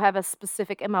you have a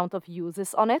specific amount of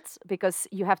uses on it because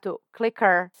you have to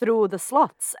clicker through the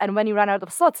slots. And when you run out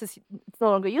of slots, it's no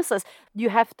longer useless. You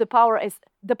have the power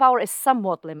is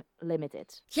somewhat limited.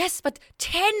 Yes, but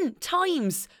 10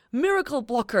 times Miracle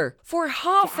Blocker for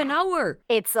half an hour.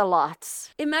 It's a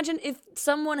lot. Imagine if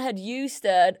someone had used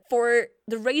that for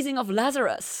the raising of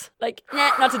Lazarus. Like,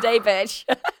 nah, not today, bitch.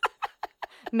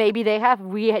 Maybe they have.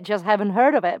 We just haven't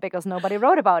heard of it because nobody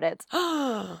wrote about it.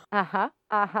 Uh-huh.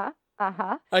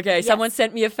 Okay, someone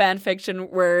sent me a fan fiction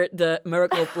where the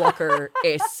miracle blocker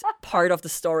is part of the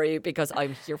story because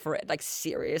I'm here for it. Like,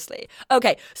 seriously.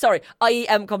 Okay, sorry. I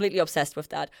am completely obsessed with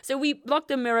that. So we blocked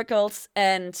the miracles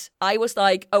and I was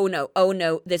like, oh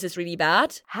no, this is really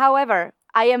bad. However,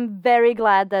 I am very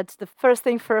glad that the first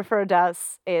thing Furfur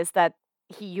does is that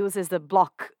he uses the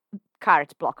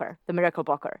card blocker, the miracle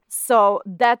blocker. So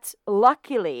that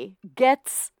luckily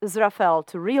gets Aziraphale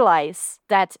to realize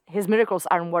that his miracles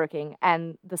aren't working,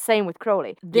 and the same with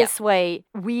Crowley. This way,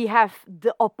 we have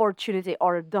the opportunity,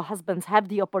 or the husbands have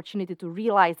the opportunity to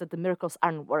realize that the miracles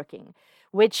aren't working,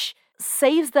 which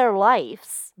saves their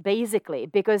lives, basically,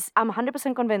 because I'm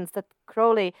 100% convinced that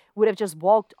Crowley would have just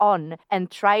walked on and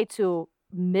tried to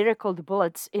miracle the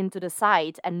bullets into the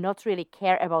side and not really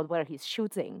care about where he's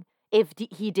shooting if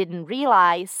he didn't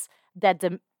realize that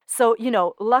So,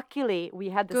 luckily we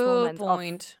had this Good moment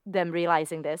point. of them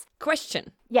realizing this.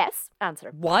 Question. Yes,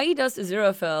 answer. Why does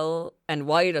Aziraphale and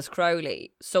why does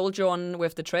Crowley soldier on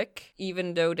with the trick,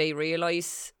 even though they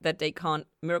realize that they can't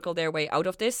miracle their way out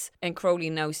of this, and Crowley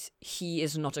knows he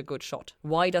is not a good shot?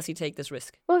 Why does he take this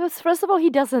risk? Well, because first of all, he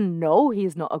doesn't know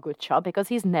he's not a good shot because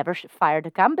he's never fired a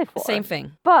gun before. Same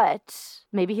thing. But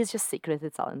maybe he's just secretly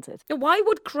talented. Why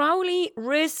would Crowley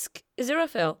risk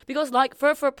Aziraphale? Because like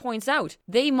Furfur points out,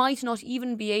 they might not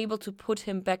even be able to put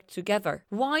him back together.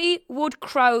 Why would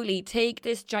Crowley take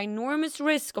this ginormous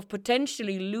risk of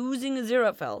potentially losing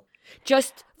Aziraphale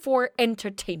just for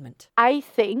entertainment? I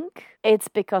think it's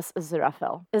because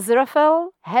Aziraphale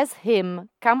has him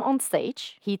come on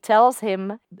stage. He tells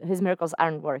him his miracles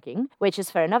aren't working, which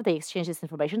is fair enough. They exchange this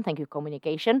information. Thank you,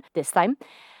 communication, this time.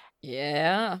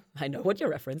 Yeah, I know what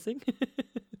you're referencing.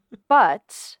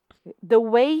 But the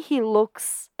way he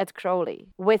looks at Crowley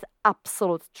with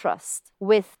absolute trust,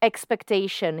 with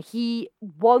expectation, he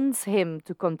wants him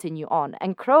to continue on.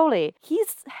 And Crowley,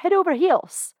 he's head over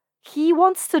heels. He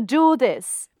wants to do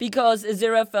this. Because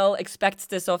Aziraphale expects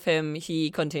this of him,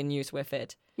 he continues with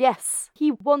it. Yes,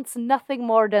 he wants nothing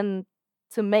more than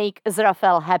to make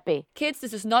Aziraphale happy. Kids,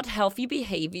 this is not healthy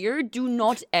behavior. Do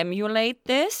not emulate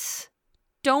this.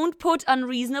 Don't put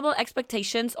unreasonable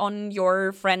expectations on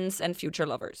your friends and future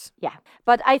lovers. Yeah,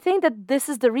 but I think that this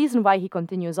is the reason why he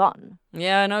continues on.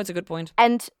 Yeah, no, it's a good point.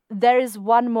 And there is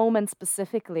one moment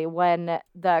specifically when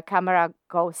the camera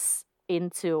goes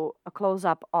into a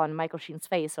close-up on Michael Sheen's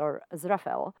face, or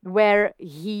Aziraphale, where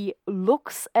he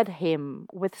looks at him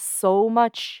with so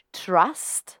much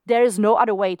trust. There is no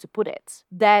other way to put it,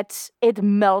 that it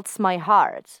melts my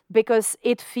heart, because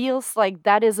it feels like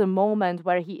that is a moment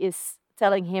where he is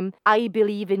telling him, I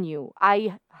believe in you.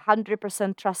 I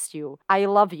 100% trust you. I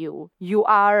love you. You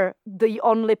are the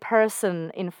only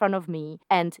person in front of me,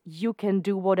 and you can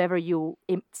do whatever you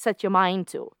set your mind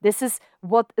to. This is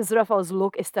what Aziraphale's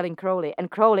look is telling Crowley, and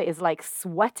Crowley is like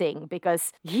sweating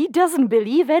because he doesn't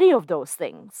believe any of those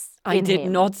things. I did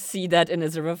not see that in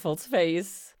Aziraphale's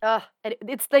face.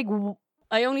 It's like...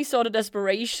 I only saw the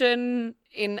desperation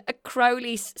in a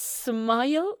Crowley's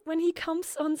smile when he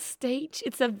comes on stage.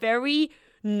 It's a very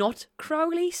not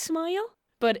Crowley smile.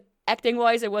 But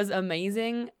acting-wise, it was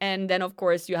amazing. And then, of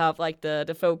course, you have like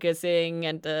the focusing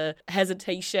and the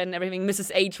hesitation, everything.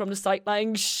 Mrs. H from the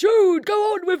sideline, shoot, go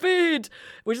on with it.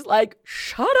 Which is like,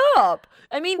 shut up.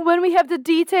 I mean, when we have the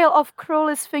detail of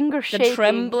Crowley's finger shaking. The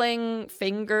trembling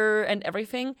finger and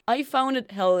everything. I found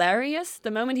it hilarious.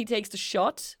 The moment he takes the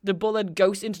shot, the bullet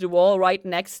goes into the wall right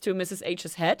next to Mrs.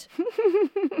 H's head.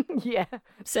 Yeah.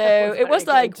 So it was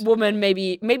like, woman,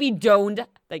 maybe don't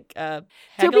like heckle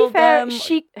to be fair, them.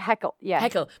 She heckle.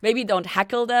 Maybe don't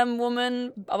heckle them,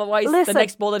 woman. Otherwise, Listen, the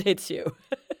next bullet hits you.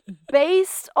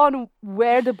 based on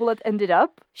where the bullet ended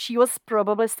up, she was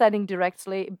probably standing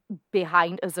directly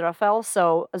behind Aziraphale.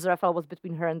 So Aziraphale was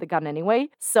between her and the gun anyway.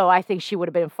 So I think she would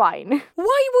have been fine.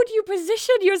 Why would you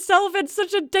position yourself in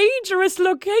such a dangerous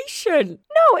location?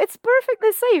 No, it's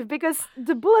perfectly safe because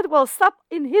the bullet will stop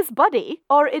in his body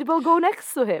or it will go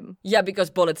next to him. Yeah, because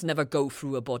bullets never go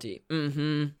through a body.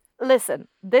 Mm-hmm. Listen,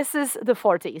 this is the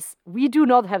 40s. We do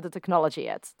not have the technology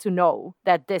yet to know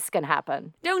that this can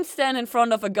happen. Don't stand in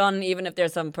front of a gun even if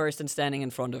there's some person standing in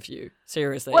front of you.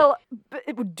 Seriously. Well,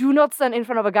 do not stand in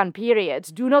front of a gun, period.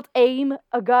 Do not aim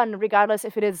a gun, regardless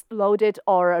if it is loaded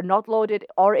or not loaded,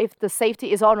 or if the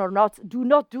safety is on or not. Do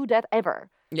not do that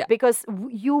ever. Yeah. Because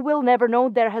you will never know.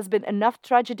 There has been enough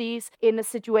tragedies in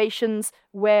situations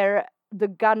where the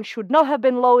gun should not have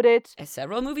been loaded.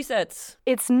 Several movie sets.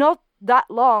 It's not that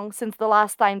long since the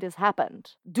last time this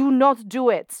happened. Do not do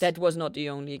it. That was not the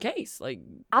only case. Like,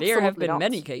 Absolutely there have been not.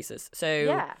 many cases. So,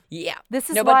 yeah.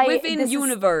 This is no, why but within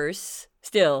universe,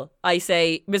 still, I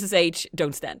say, Mrs. H,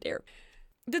 don't stand there.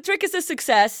 The trick is a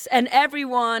success, and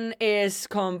everyone is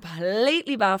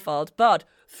completely baffled. But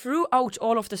throughout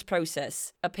all of this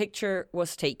process, a picture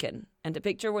was taken. And the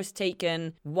picture was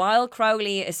taken while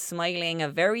Crowley is smiling a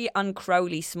very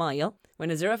un-Crowley smile, when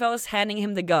Aziraphale is handing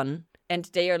him the gun, and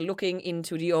they are looking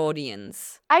into the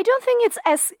audience. I don't think it's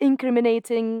as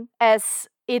incriminating as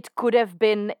it could have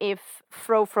been if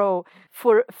Furfur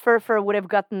would have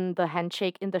gotten the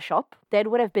handshake in the shop.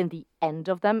 That would have been the end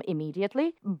of them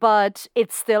immediately. But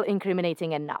it's still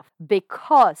incriminating enough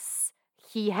because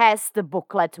he has the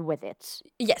booklet with it.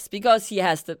 Yes, because he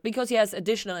has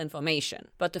additional information.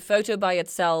 But the photo by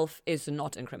itself is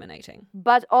not incriminating.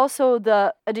 But also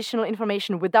the additional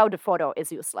information without the photo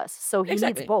is useless. So he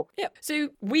needs both. Yeah.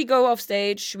 So we go off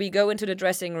stage, we go into the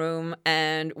dressing room,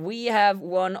 and we have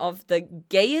one of the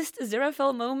gayest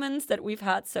Aziraphale moments that we've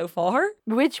had so far.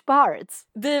 Which parts?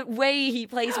 The way he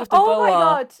plays with the boa. Oh my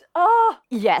god! Oh!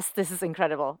 Yes, this is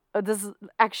incredible. This is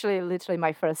actually literally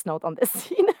my first note on this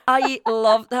scene. I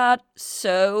love that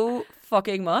so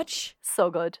fucking much. So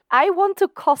good. I want to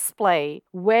cosplay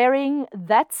wearing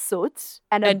that suit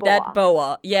and boa. That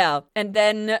boa, yeah. And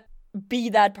then be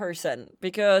that person,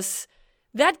 because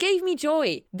that gave me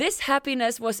joy. This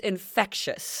happiness was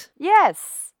infectious.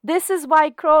 Yes. This is why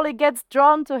Crowley gets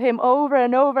drawn to him over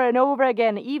and over and over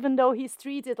again, even though he's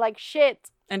treated like shit.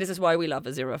 And this is why we love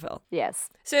Aziraphale. Yes.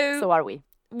 So are we.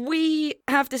 We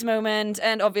have this moment,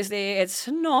 and obviously it's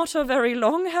not a very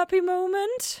long happy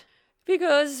moment,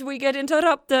 because we get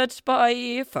interrupted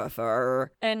by Furfur.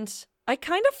 And I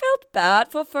kind of felt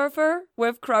bad for Furfur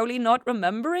with Crowley not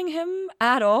remembering him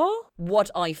at all.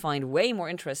 What I find way more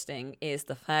interesting is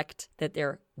the fact that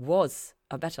there was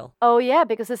a battle. Oh yeah,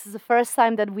 because this is the first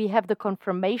time that we have the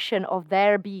confirmation of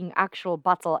there being actual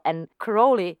battle and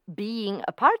Crowley being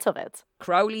a part of it.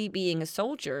 Crowley being a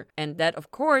soldier. And that,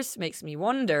 of course, makes me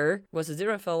wonder, was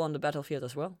Aziraphale on the battlefield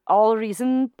as well? All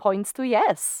reason points to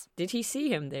yes. Did he see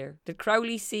him there? Did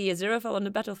Crowley see Aziraphale on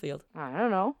the battlefield? I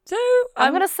don't know. So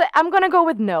I'm gonna go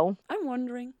with no. I'm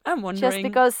wondering. Just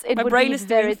because my brain is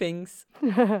doing things.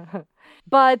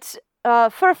 But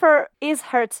Furfur is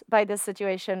hurt by this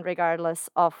situation, regardless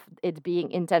of it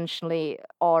being intentionally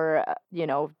or,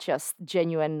 just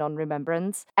genuine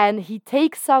non-remembrance. And he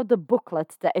takes out the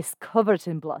booklet that is covered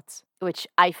in blood, which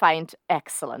I find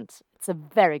excellent. It's a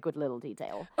very good little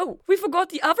detail. Oh, we forgot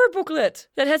the other booklet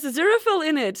that has Aziraphale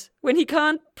in it when he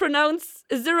can't pronounce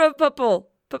Aziraphale.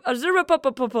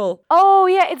 Oh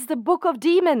yeah, it's the Book of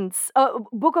Demons,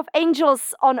 Book of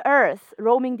Angels on Earth,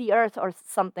 roaming the Earth or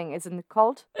something, isn't it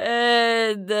called?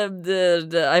 I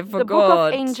forgot. The Book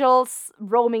of Angels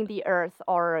roaming the Earth,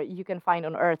 or you can find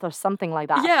on Earth or something like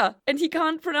that. Yeah, and he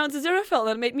can't pronounce Aziraphale.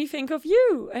 That made me think of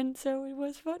you, and so it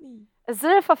was funny.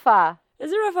 Aziraphale.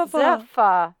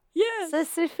 Yes.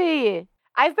 Zisifi.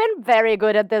 I've been very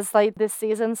good at this this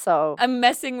season, so... I'm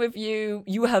messing with you.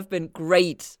 You have been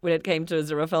great when it came to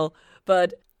Aziraphale,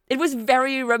 but it was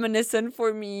very reminiscent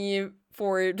for me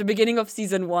for the beginning of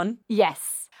season 1.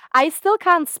 Yes. I still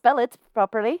can't spell it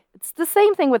properly. It's the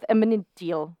same thing with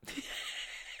Amenadiel.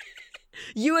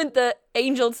 You and the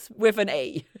angels with an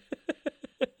A.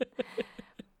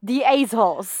 The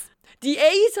assholes. The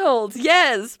assholes,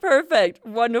 yes, perfect,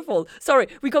 wonderful. Sorry,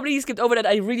 we completely skipped over that.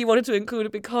 I really wanted to include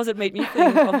it because it made me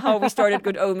think of how we started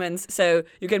Good Omens. So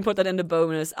you can put that in the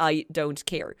bonus. I don't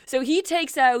care. So he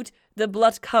takes out the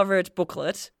blood-covered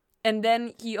booklet, and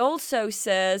then he also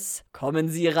says, "Kommen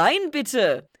Sie rein,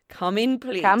 bitte. Come in,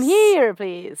 please. Come here,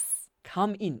 please.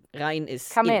 Come in." Rein is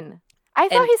Come in. I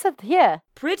thought he said here.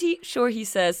 Pretty sure he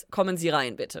says, "Kommen Sie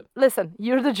rein, bitte." Listen,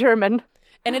 you're the German.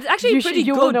 And it's actually pretty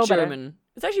good German. Better.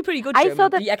 It's actually pretty good I German.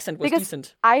 thought that the accent was because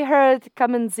decent. I heard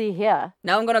 "Kommen Sie here."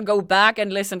 Now I'm gonna go back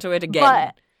and listen to it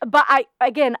again. But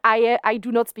I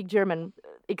do not speak German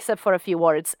except for a few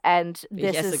words, and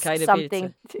this Ich esse is keine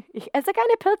something. As a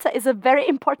keine Pilze is a very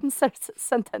important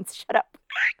sentence. Shut up.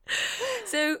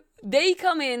 So they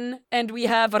come in, and we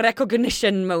have a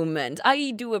recognition moment.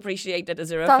 I do appreciate that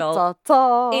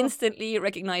Aziraphale instantly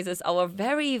recognizes our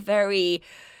very, very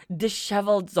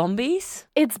disheveled zombies.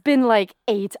 It's been like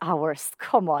 8 hours.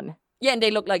 Come on. Yeah, and they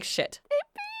look like shit.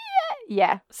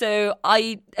 Yeah. So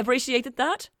I appreciated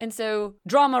that. And so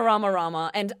drama, rama.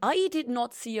 And I did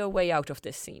not see a way out of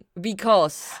this scene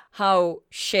because how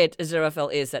shit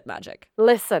Aziraphale is at magic.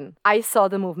 Listen, I saw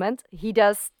the movement. He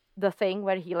does the thing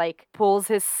where he like pulls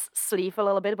his sleeve a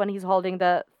little bit when he's holding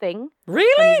the thing.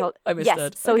 Really? I missed yes.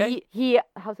 that. So okay. he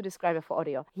how to describe it for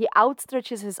audio? He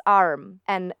outstretches his arm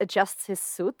and adjusts his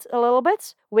suit a little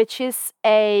bit, which is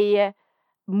a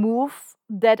move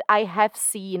that I have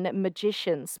seen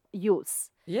magicians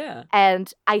use. Yeah.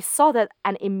 And I saw that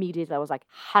and immediately I was like,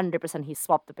 100% he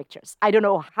swapped the pictures. I don't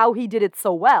know how he did it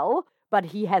so well, but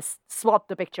he has swapped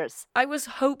the pictures. I was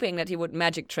hoping that he would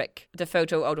magic trick the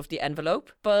photo out of the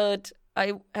envelope, but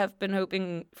I have been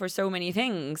hoping for so many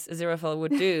things Aziraphale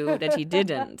would do that he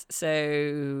didn't. So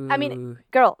I mean,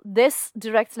 girl, this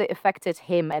directly affected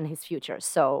him and his future,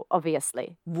 so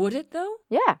obviously. Would it though?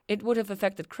 Yeah. It would have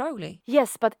affected Crowley.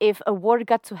 Yes, but if a word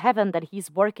got to heaven that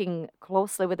he's working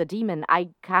closely with a demon, I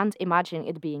can't imagine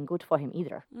it being good for him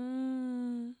either.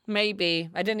 Maybe.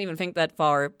 I didn't even think that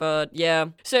far, but yeah.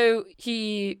 So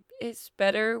he is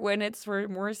better when it's for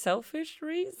more selfish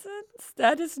reasons.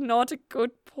 That is not a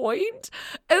good point.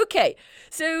 Okay,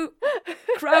 so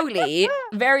Crowley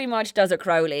very much does a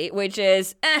Crowley, which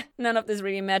is, none of this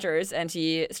really matters. And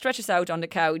he stretches out on the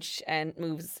couch and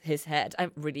moves his head.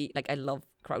 I love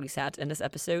Crowley's hat in this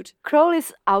episode.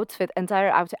 Crowley's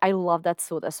entire outfit, I love that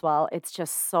suit as well. It's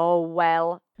just so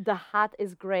well. The hat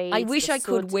is great. I wish I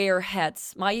could wear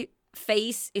hats. My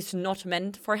face is not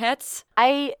meant for hats.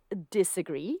 I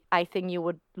disagree. I think you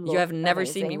would look You have never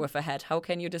amazing. seen me with a hat. How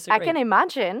can you disagree? I can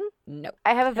imagine. No.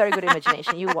 I have a very good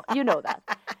imagination. You know that.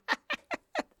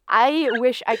 I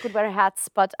wish I could wear hats,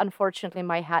 but unfortunately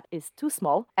my hat is too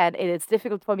small and it is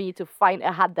difficult for me to find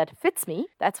a hat that fits me.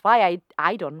 That's why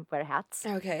I don't wear hats.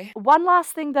 Okay. One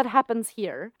last thing that happens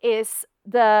here is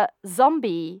the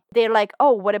zombie, they're like,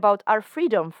 oh, what about our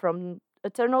freedom from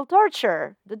eternal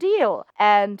torture, the deal?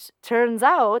 And turns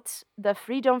out the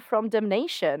freedom from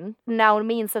damnation now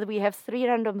means that we have 3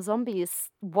 random zombies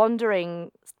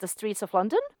wandering the streets of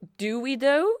London. Do we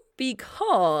though?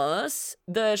 Because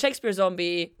the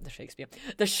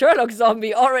Sherlock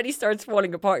zombie already starts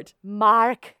falling apart.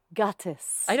 Mark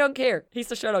Gatiss. I don't care. He's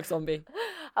the Sherlock zombie.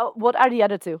 What are the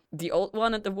other 2? The old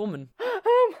one and the woman.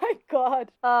 Oh my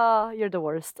god. You're the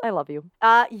worst. I love you.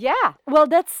 Yeah. Well,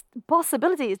 that's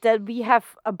possibilities that we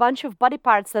have a bunch of body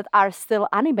parts that are still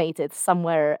animated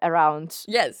somewhere around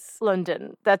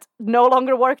London that no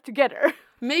longer work together.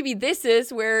 Maybe this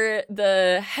is where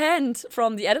the hand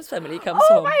from the Addams Family comes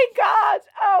from. Oh my god.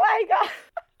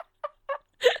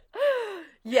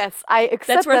 Yes, I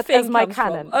accept that as my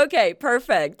canon. From. Okay,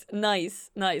 perfect.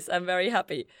 Nice. I'm very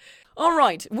happy. All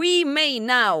right, we may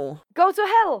now go to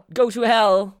hell. Go to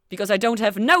hell, because I don't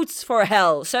have notes for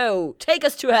hell, so take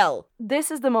us to hell. This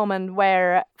is the moment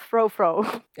where Fro.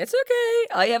 It's okay,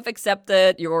 I have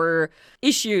accepted your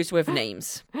issues with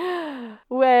names.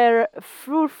 Where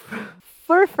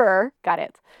Furfur, got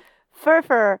it.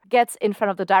 Furfur gets in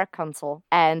front of the Dark Council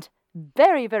and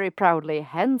very, very proudly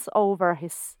hands over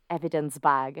his evidence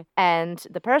bag. And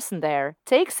the person there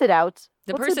takes it out.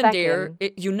 The person there,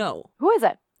 you know. Who is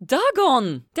it?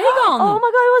 Dagon! Oh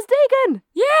my god, it was Dagon!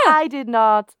 Yeah! I did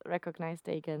not recognize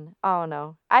Dagon. Oh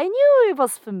no. I knew it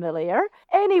was familiar.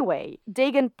 Anyway,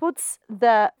 Dagon puts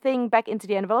the thing back into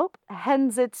the envelope,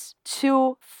 hands it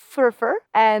to Furfur,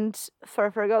 and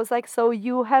Furfur goes like, so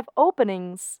you have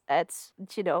openings at,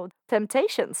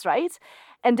 temptations, right?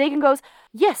 And Dagon goes,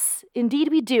 yes, indeed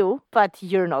we do, but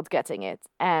you're not getting it.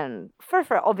 And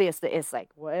Furfur obviously is like,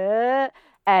 what?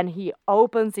 And he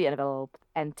opens the envelope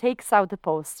and takes out the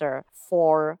poster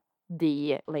for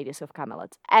the ladies of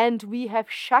Camelot. And we have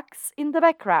Shax in the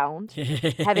background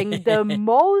having the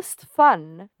most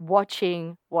fun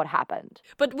watching what happened.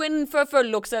 But when Furfur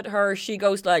looks at her, she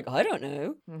goes like, I don't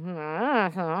know.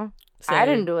 So, I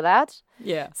didn't do that.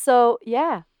 Yeah. So,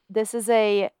 yeah. This is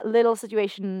a little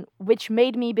situation which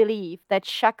made me believe that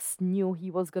Shax knew he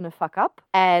was gonna fuck up,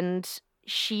 and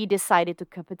she decided to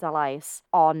capitalize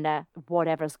on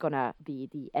whatever's gonna be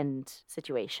the end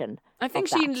situation. I think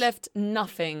she left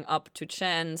nothing up to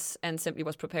chance and simply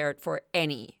was prepared for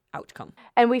any outcome.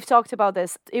 And we've talked about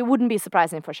this. It wouldn't be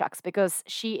surprising for Shax because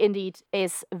she indeed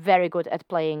is very good at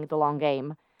playing the long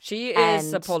game. She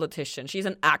is a politician. She's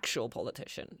an actual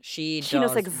politician. She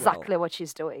knows exactly what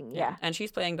she's doing. Yeah. And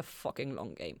she's playing the fucking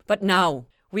long game. But now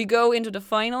we go into the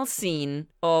final scene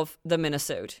of the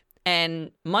Minnesota. And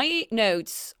my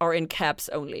notes are in caps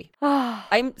only.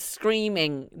 I'm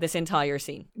screaming this entire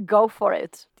scene. Go for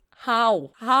it. How?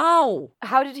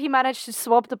 How did he manage to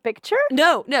swap the picture?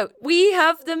 No. We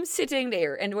have them sitting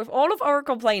there, and with all of our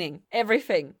complaining,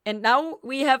 everything. And now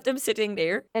we have them sitting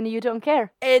there. And you don't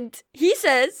care. And he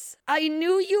says, I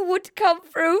knew you would come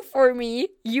through for me.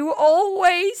 You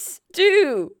always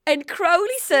do. And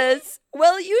Crowley says,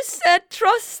 well, you said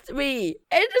trust me.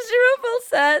 And Aziraphale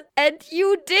said, and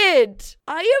you did.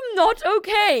 I am not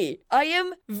okay. I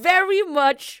am very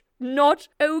much not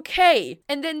okay.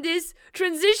 And then this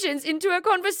transitions into a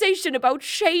conversation about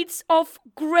shades of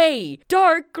grey,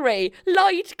 dark grey,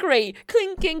 light grey,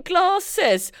 clinking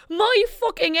glasses. My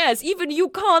fucking ass, even you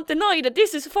can't deny that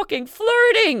this is fucking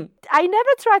flirting. I never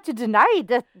tried to deny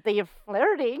that they're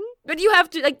flirting. But you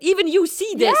have to, even you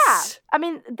see this. Yeah. I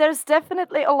mean, there's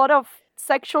definitely a lot of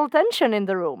sexual tension in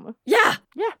the room. Yeah.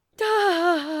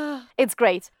 It's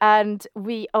great. And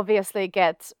we obviously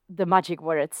get the magic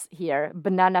words here.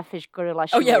 Banana fish gorilla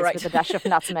shoes with a dash of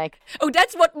nutmeg.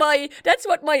 That's what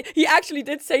he actually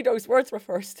did say those words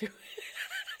refers to.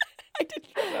 I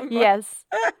didn't remember. Yes.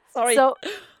 Sorry. So,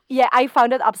 yeah, I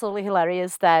found it absolutely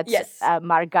hilarious that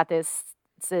Mark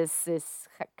Gatiss'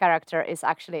 character is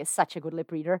actually such a good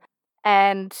lip reader.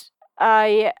 And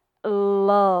I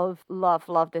love,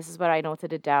 this is where I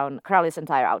noted it down, Crowley's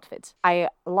entire outfit. I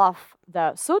love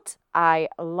the suit. I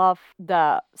love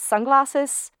the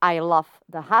sunglasses. I love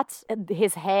the hat.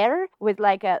 His hair with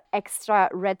like an extra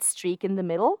red streak in the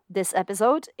middle. This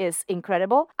episode is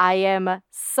incredible. I am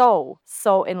so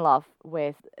in love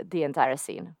with the entire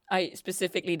scene. I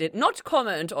specifically did not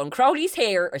comment on Crowley's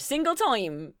hair a single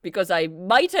time because I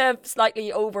might have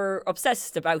slightly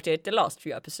over-obsessed about it the last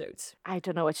few episodes. I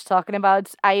don't know what you're talking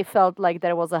about. I felt like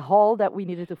there was a hole that we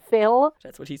needed to fill.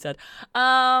 That's what he said.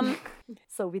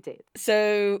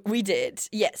 So we did,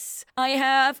 yes. I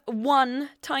have one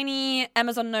tiny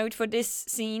Amazon note for this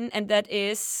scene, and that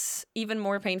is even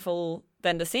more painful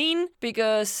than the scene,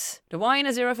 because the wine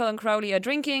Aziraphale and Crowley are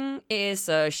drinking is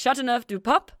Chateauneuf du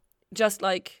Pape, just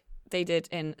like they did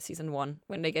in season 1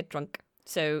 when they get drunk.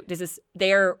 So this is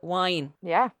their wine.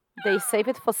 Yeah. They save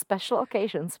it for special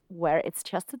occasions where it's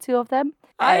just the two of them.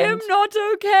 I am not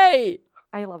okay.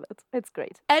 I love it. It's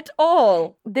great. At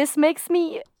all. This makes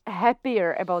me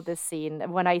happier about this scene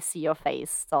when I see your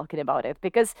face talking about it,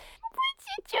 because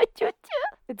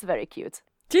it's very cute.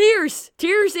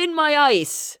 Tears in my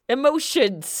eyes,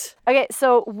 emotions. Okay,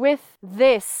 so with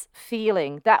this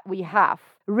feeling that we have,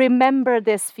 remember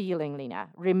this feeling, Lena.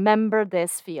 Remember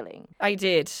this feeling. I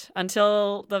did,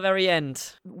 until the very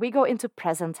end. We go into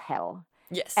present hell.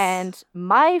 Yes. And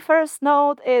my first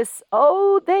note is,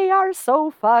 oh, they are so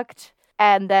fucked.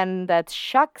 And then that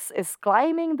Shax is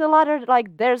climbing the ladder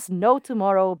like there's no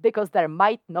tomorrow, because there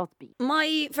might not be.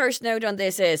 My first note on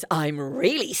this is I'm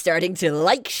really starting to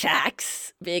like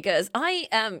Shax, because I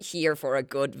am here for a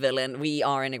good villain. We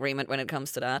are in agreement when it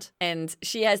comes to that. And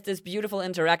she has this beautiful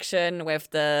interaction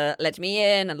with the let me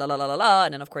in and la la la la la.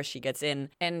 And then of course she gets in,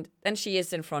 and then she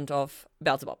is in front of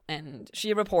Beelzebub and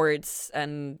she reports,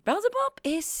 and Beelzebub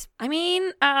is,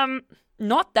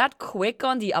 not that quick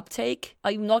on the uptake.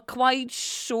 I'm not quite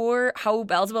sure how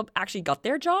Beelzebub actually got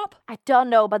their job. I don't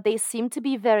know, but they seem to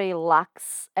be very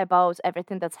lax about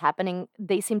everything that's happening.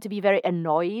 They seem to be very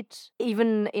annoyed.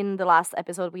 Even in the last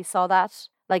episode, we saw that.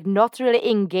 Like, not really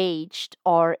engaged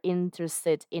or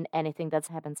interested in anything that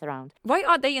happens around. Why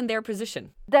are they in their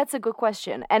position? That's a good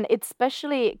question. And it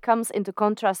especially comes into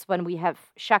contrast when we have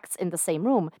Shax in the same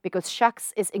room, because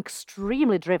Shax is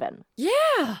extremely driven.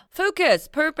 Yeah. Focus,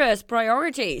 purpose,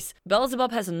 priorities.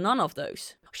 Beelzebub has none of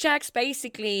those. Shax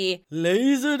basically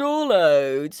lays it all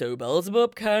out so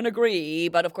Beelzebub can agree.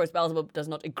 But of course, Beelzebub does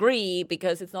not agree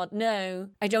because it's not, no,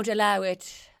 I don't allow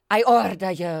it. I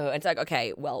order you. It's like,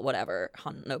 okay, well, whatever,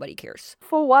 hun, nobody cares.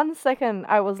 For 1 second,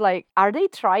 I was like, are they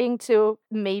trying to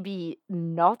maybe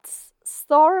not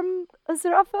storm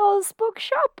Aziraphale's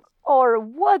bookshop? Or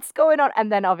what's going on?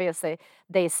 And then obviously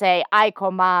they say, I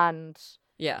command.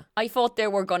 Yeah, I thought they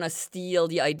were gonna steal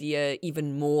the idea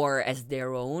even more as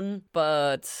their own,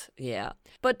 but yeah.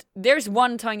 But there's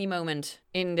one tiny moment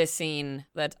in this scene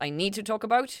that I need to talk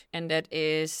about, and that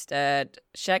is that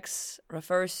Shax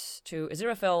refers to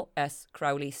Aziraphale as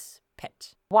Crowley's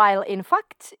pet. While in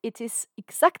fact, it is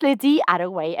exactly the other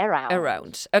way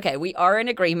around. Okay, we are in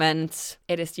agreement.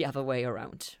 It is the other way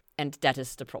around. And that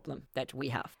is the problem that we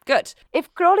have. Good.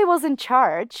 If Crowley was in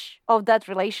charge of that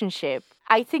relationship,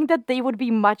 I think that they would be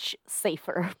much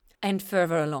safer. And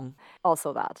further along.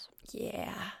 Also that.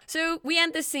 Yeah. So we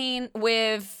end the scene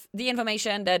with the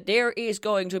information that there is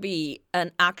going to be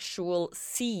an actual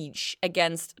siege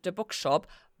against the bookshop,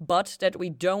 but that we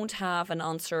don't have an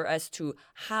answer as to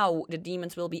how the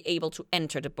demons will be able to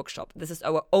enter the bookshop. This is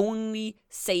our only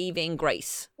saving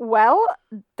grace. Well,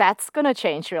 that's gonna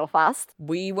change real fast.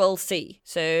 We will see.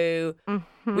 So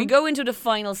we go into the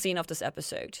final scene of this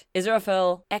episode.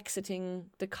 Aziraphale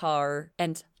exiting the car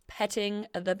and petting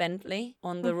the Bentley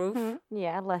on the roof.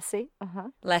 Yeah, Lassie.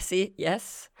 Lassie,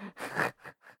 yes.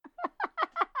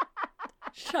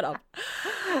 Shut up.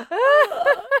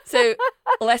 So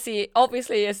Lassie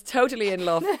obviously is totally in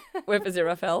love with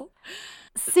Aziraphale.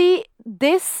 See,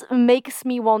 this makes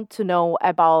me want to know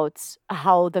about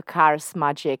how the car's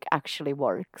magic actually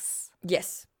works.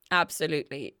 Yes,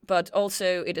 absolutely. But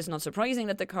also, it is not surprising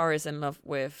that the car is in love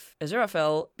with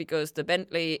Aziraphale because the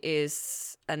Bentley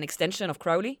is an extension of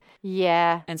Crowley.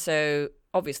 Yeah. And so,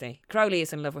 obviously, Crowley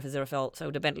is in love with Aziraphale,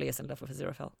 so the Bentley is in love with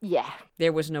Aziraphale. Yeah.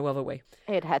 There was no other way.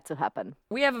 It had to happen.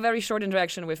 We have a very short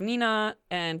interaction with Nina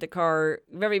and the car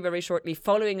very, very shortly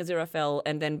following Aziraphale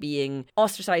and then being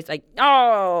ostracized like,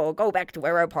 oh, go back to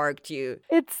where I parked you.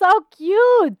 It's so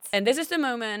cute. And this is the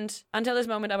moment, until this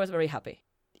moment, I was very happy.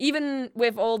 Even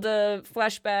with all the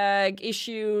flashback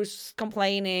issues,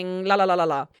 complaining, la la la la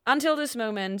la. Until this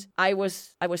moment, I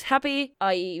was happy.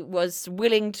 I was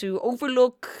willing to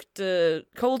overlook the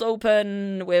cold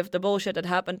open with the bullshit that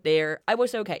happened there. I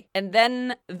was okay. And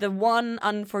then the one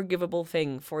unforgivable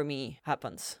thing for me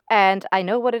happens. And I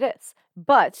know what it is.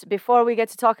 But before we get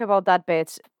to talk about that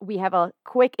bit, we have a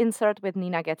quick insert with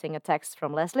Nina getting a text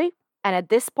from Leslie. And at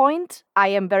this point, I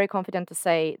am very confident to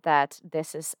say that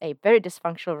this is a very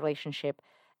dysfunctional relationship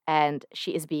and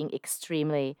she is being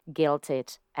extremely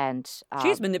guilted and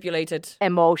she's manipulated.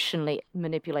 Emotionally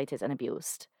manipulated and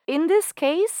abused. In this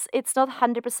case, it's not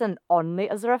 100% only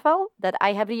Aziraphale that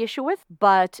I have the issue with,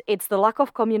 but it's the lack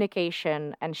of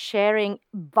communication and sharing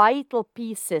vital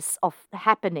pieces of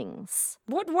happenings.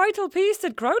 What vital piece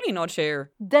did Crowley not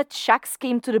share? That Shax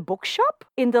came to the bookshop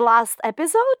in the last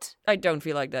episode? I don't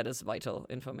feel like that is vital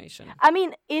information. I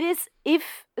mean, it is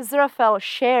if Aziraphale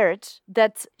shared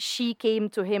that she came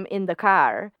to him in the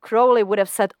car, Crowley would have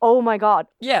said, oh my god.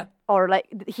 Yeah. Or like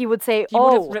he would say, he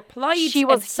would have replied she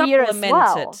was and here as supplemented.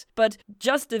 well. But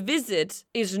just the visit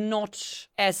is not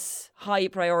as high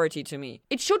priority to me.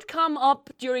 It should come up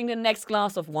during the next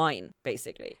glass of wine,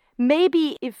 basically.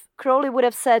 Maybe if Crowley would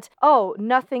have said, oh,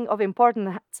 nothing of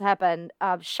importance happened,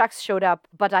 Shax showed up,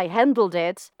 but I handled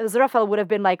it, Aziraphale would have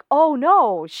been like, oh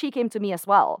no, she came to me as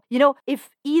well. You know, if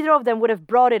either of them would have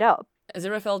brought it up.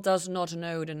 Aziraphale does not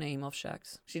know the name of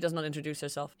Shax. She does not introduce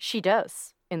herself. She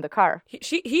does. In the car.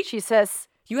 She says...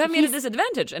 You have me at a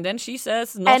disadvantage. And then she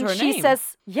says not her name. And she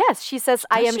says, yes, she says,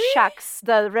 I am Shax,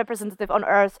 the representative on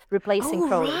Earth, replacing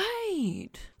Crowley.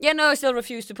 Right. Yeah, no, I still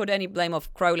refuse to put any blame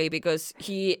of Crowley because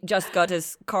he just got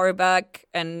his car back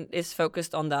and is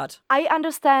focused on that. I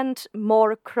understand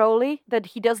more Crowley that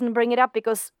he doesn't bring it up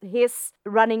because his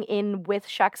running in with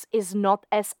Shax is not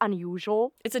as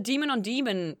unusual. It's a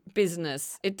demon-on-demon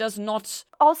business. It does not...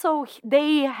 Also,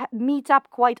 they meet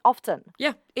up quite often.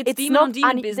 Yeah, it's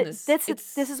demon-on-demon business.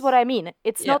 This is what I mean.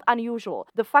 It's not unusual.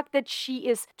 The fact that she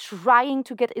is trying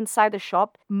to get inside the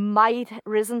shop might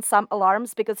risen some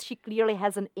alarms because she clearly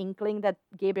has an inkling that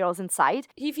Gabriel's inside.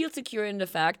 He feels secure in the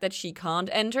fact that she can't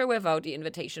enter without the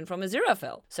invitation from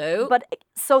Aziraphale.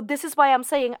 So this is why I'm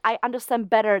saying I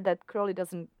understand better that Crowley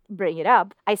doesn't bring it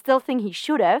up. I still think he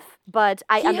should have, but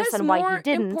I understand why he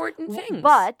didn't. Important things.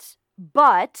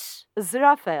 But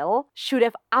Aziraphale should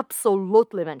have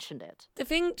absolutely mentioned it. The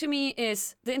thing to me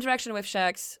is the interaction with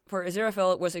Shax for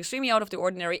Aziraphale was extremely out of the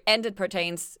ordinary and it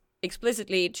pertains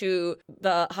explicitly to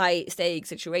the high-stake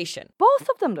situation. Both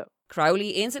of them, though. Crowley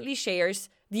instantly shares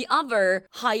the other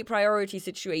high-priority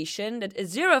situation that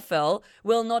Aziraphale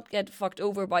will not get fucked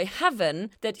over by heaven,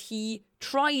 that he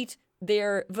tried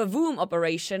their Vavoom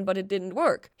operation, but it didn't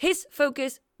work. His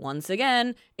focus, once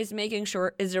again, is making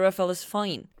sure Aziraphale is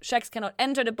fine. Shax cannot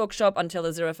enter the bookshop until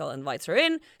Aziraphale invites her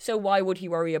in, so why would he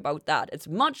worry about that? It's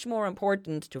much more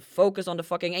important to focus on the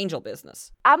fucking angel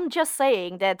business. I'm just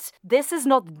saying that this is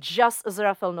not just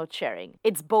Aziraphale not sharing.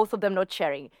 It's both of them not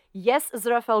sharing. Yes,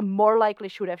 Aziraphale more likely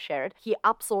should have shared. He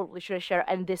absolutely should have shared,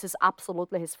 and this is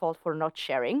absolutely his fault for not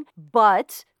sharing.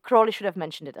 But Crowley should have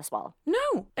mentioned it as well.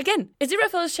 No. Again,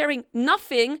 Aziraphale is sharing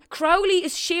nothing. Crowley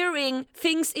is sharing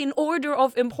things in order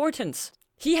of importance.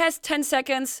 He has 10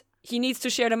 seconds. He needs to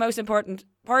share the most important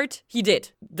part. He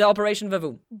did. The Operation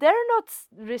Vavoom. They're not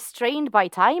restrained by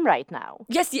time right now.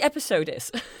 Yes, the episode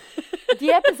is.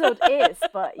 The episode is,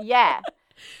 but yeah.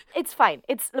 It's fine.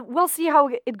 We'll see how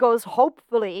it goes.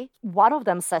 Hopefully, one of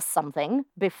them says something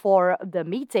before the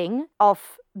meeting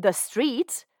of the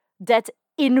street that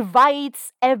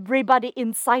invites everybody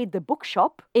inside the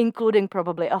bookshop, including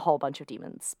probably a whole bunch of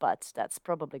demons. But that's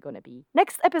probably going to be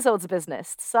next episode's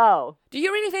business. So, do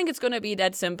you really think it's going to be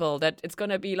that simple? That it's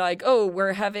going to be like, oh,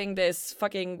 we're having this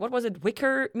fucking, what was it,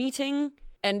 Wicker meeting?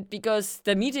 And because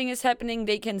the meeting is happening,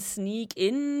 they can sneak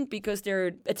in because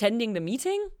they're attending the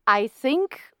meeting? I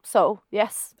think so,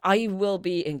 yes. I will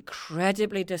be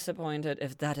incredibly disappointed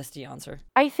if that is the answer.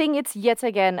 I think it's yet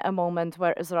again a moment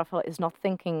where Aziraphale is not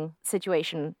thinking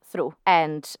situation through.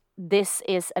 And this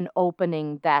is an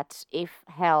opening that if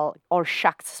Hell, or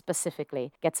Shax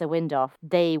specifically, gets a wind of,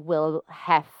 they will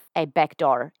have a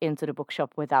backdoor into the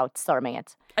bookshop without storming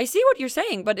it. I see what you're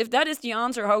saying, but if that is the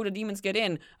answer how the demons get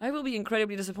in, I will be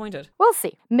incredibly disappointed. We'll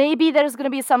see. Maybe there's going to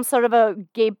be some sort of a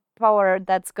gay power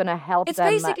that's going to help them.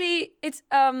 It's basically, it's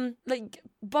like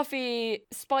Buffy,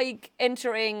 Spike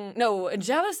entering, no,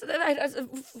 Jealous,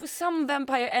 some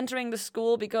vampire entering the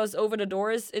school because over the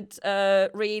doors it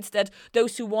reads that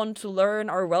those who want to learn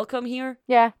are welcome here.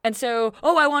 Yeah. And so,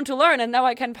 oh, I want to learn and now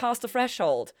I can pass the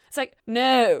threshold. It's like,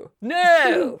 no.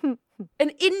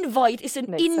 An invite is an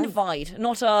Makes invite, sense.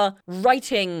 Not a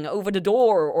writing over the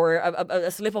door or a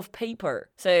slip of paper.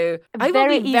 So I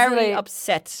will be very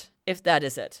upset if that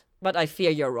is it. But I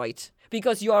fear you're right.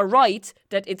 Because you are right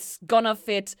that it's gonna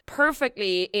fit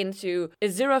perfectly into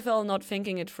Aziraphale not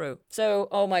thinking it through. So,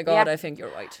 oh my god, I think you're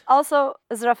right. Also,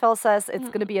 Aziraphale says it's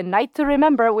gonna be a night to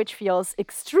remember, which feels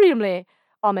extremely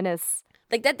ominous.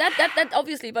 Like that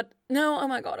obviously, but no, oh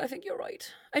my god, I think you're right.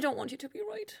 I don't want you to be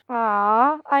right.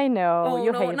 I know. Oh,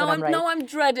 you hate when I'm right. No, I'm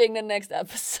dreading the next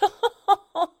episode.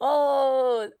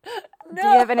 No. Do you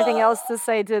have anything else to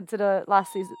say to the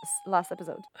last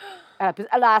episode?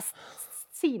 Last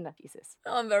scene, Jesus.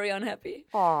 I'm very unhappy.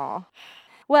 Aww.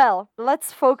 Well,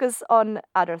 let's focus on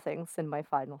other things in my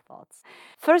final thoughts.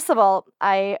 First of all,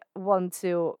 I want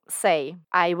to say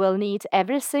I will need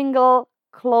every single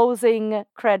closing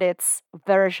credits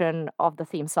version of the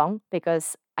theme song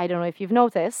because I don't know if you've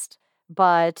noticed,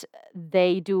 but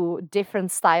they do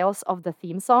different styles of the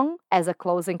theme song as a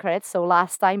closing credit. So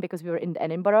last time, because we were in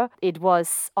Edinburgh, it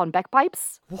was on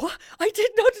bagpipes. What? I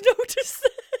did not notice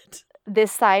that.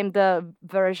 This time the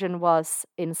version was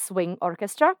in swing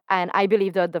orchestra, and I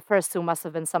believe that the first two must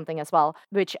have been something as well,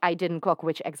 which I didn't clock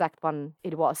which exact one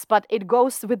it was. But it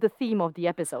goes with the theme of the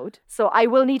episode. So I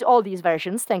will need all these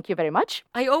versions. Thank you very much.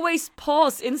 I always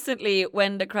pause instantly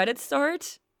when the credits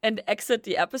start and exit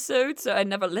the episode, so I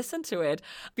never listen to it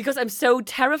because I'm so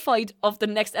terrified of the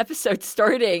next episode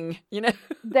starting, you know?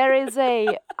 There is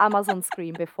a Amazon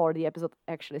screen before the episode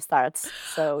actually starts,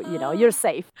 so, you know, you're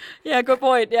safe. Yeah, good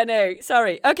point. Yeah, no,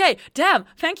 sorry. Okay, damn,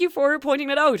 thank you for pointing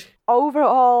that out.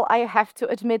 Overall, I have to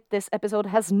admit this episode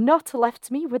has not left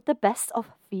me with the best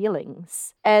of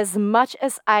feelings. As much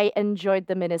as I enjoyed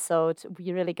the minisode,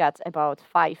 we really got about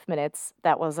 5 minutes.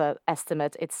 That was an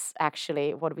estimate. It's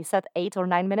actually, what we said, 8 or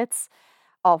 9 minutes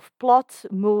of plot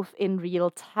move in real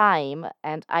time.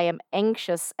 And I am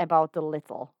anxious about the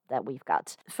little that we've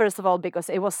got. First of all, because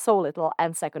it was so little.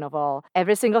 And second of all,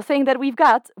 every single thing that we've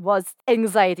got was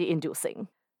anxiety-inducing.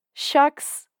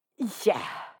 Shax, yeah.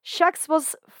 Shax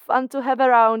was fun to have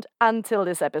around until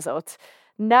this episode.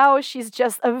 Now she's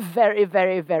just a very,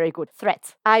 very, very good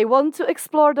threat. I want to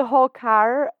explore the whole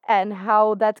car and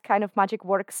how that kind of magic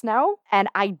works now. And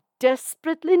I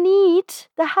desperately need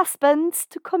the husbands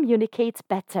to communicate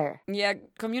better. Yeah,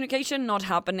 communication not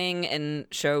happening in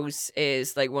shows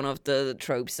is like one of the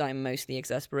tropes I'm mostly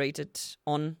exasperated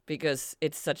on because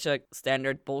it's such a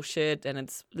standard bullshit and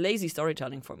it's lazy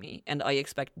storytelling for me. And I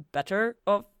expect better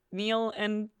of Neil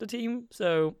and the team.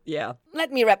 So, yeah.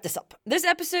 Let me wrap this up. This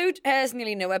episode has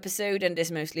nearly no episode and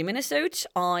is mostly minisode.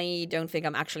 I don't think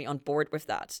I'm actually on board with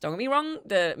that. Don't get me wrong,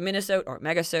 the minisode or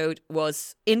megasode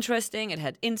was interesting. It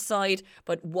had insight,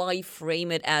 but why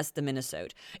frame it as the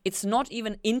minisode? It's not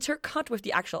even intercut with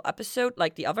the actual episode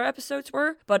like the other episodes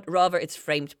were, but rather it's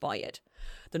framed by it.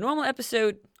 The normal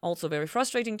episode, also very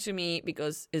frustrating to me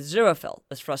because Aziraphale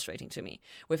is frustrating to me,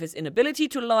 with his inability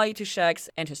to lie to Shax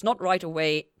and his not right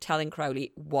away telling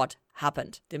Crowley what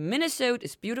happened. The minisode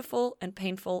is beautiful and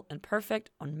painful and perfect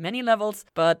on many levels,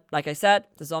 but like I said,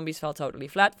 the zombies fell totally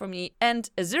flat for me, and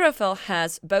Aziraphale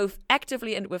has, both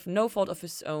actively and with no fault of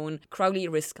his own, Crowley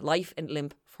risk life and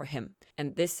limb for him.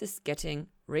 And this is getting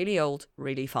really old,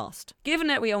 really fast. Given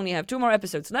that we only have 2 more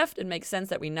episodes left, it makes sense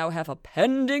that we now have a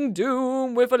pending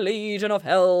doom with a legion of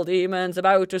hell demons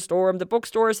about to storm the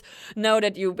bookstores. Now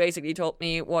that you basically told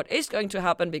me what is going to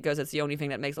happen, because it's the only thing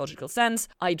that makes logical sense,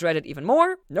 I dread it even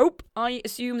more. Nope. I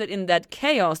assume that in that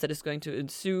chaos that is going to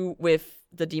ensue with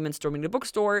the demons storming the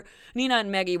bookstore, Nina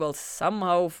and Maggie will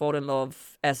somehow fall in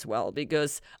love as well,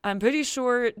 because I'm pretty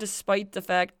sure, despite the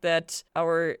fact that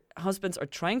our husbands are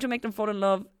trying to make them fall in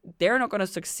love, they're not going to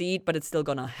succeed, but it's still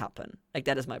going to happen. Like,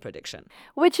 that is my prediction.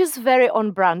 Which is very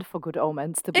on brand for Good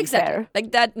Omens, to be fair.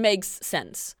 Like, that makes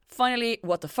sense. Finally,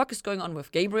 what the fuck is going on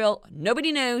with Gabriel?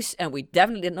 Nobody knows, and we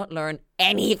definitely did not learn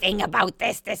anything about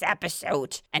this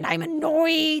episode. And I'm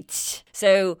annoyed.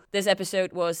 So, this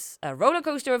episode was a roller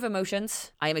coaster of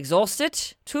emotions. I am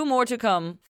exhausted. 2 more to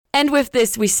come. And with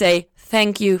this, we say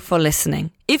thank you for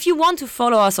listening. If you want to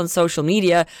follow us on social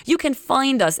media, you can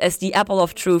find us as The Apple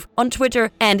of Truth on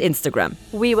Twitter and Instagram.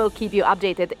 We will keep you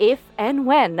updated if and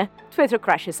when Twitter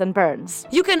crashes and burns.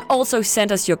 You can also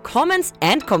send us your comments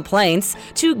and complaints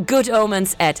to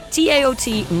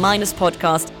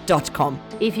goodomens@taot-podcast.com.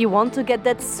 If you want to get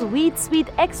that sweet, sweet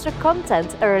extra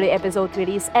content, early episode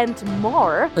release and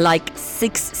more, like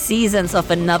 6 seasons of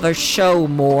another show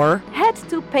more, head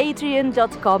to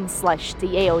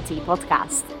patreon.com/TAOT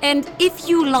podcast. And if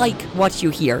you like what you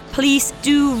hear, please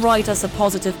do write us a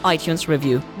positive iTunes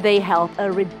review. They help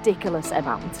a ridiculous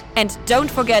amount. And don't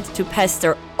forget to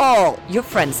pester all your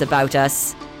friends about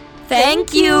us.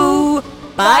 Thank you.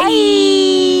 Bye.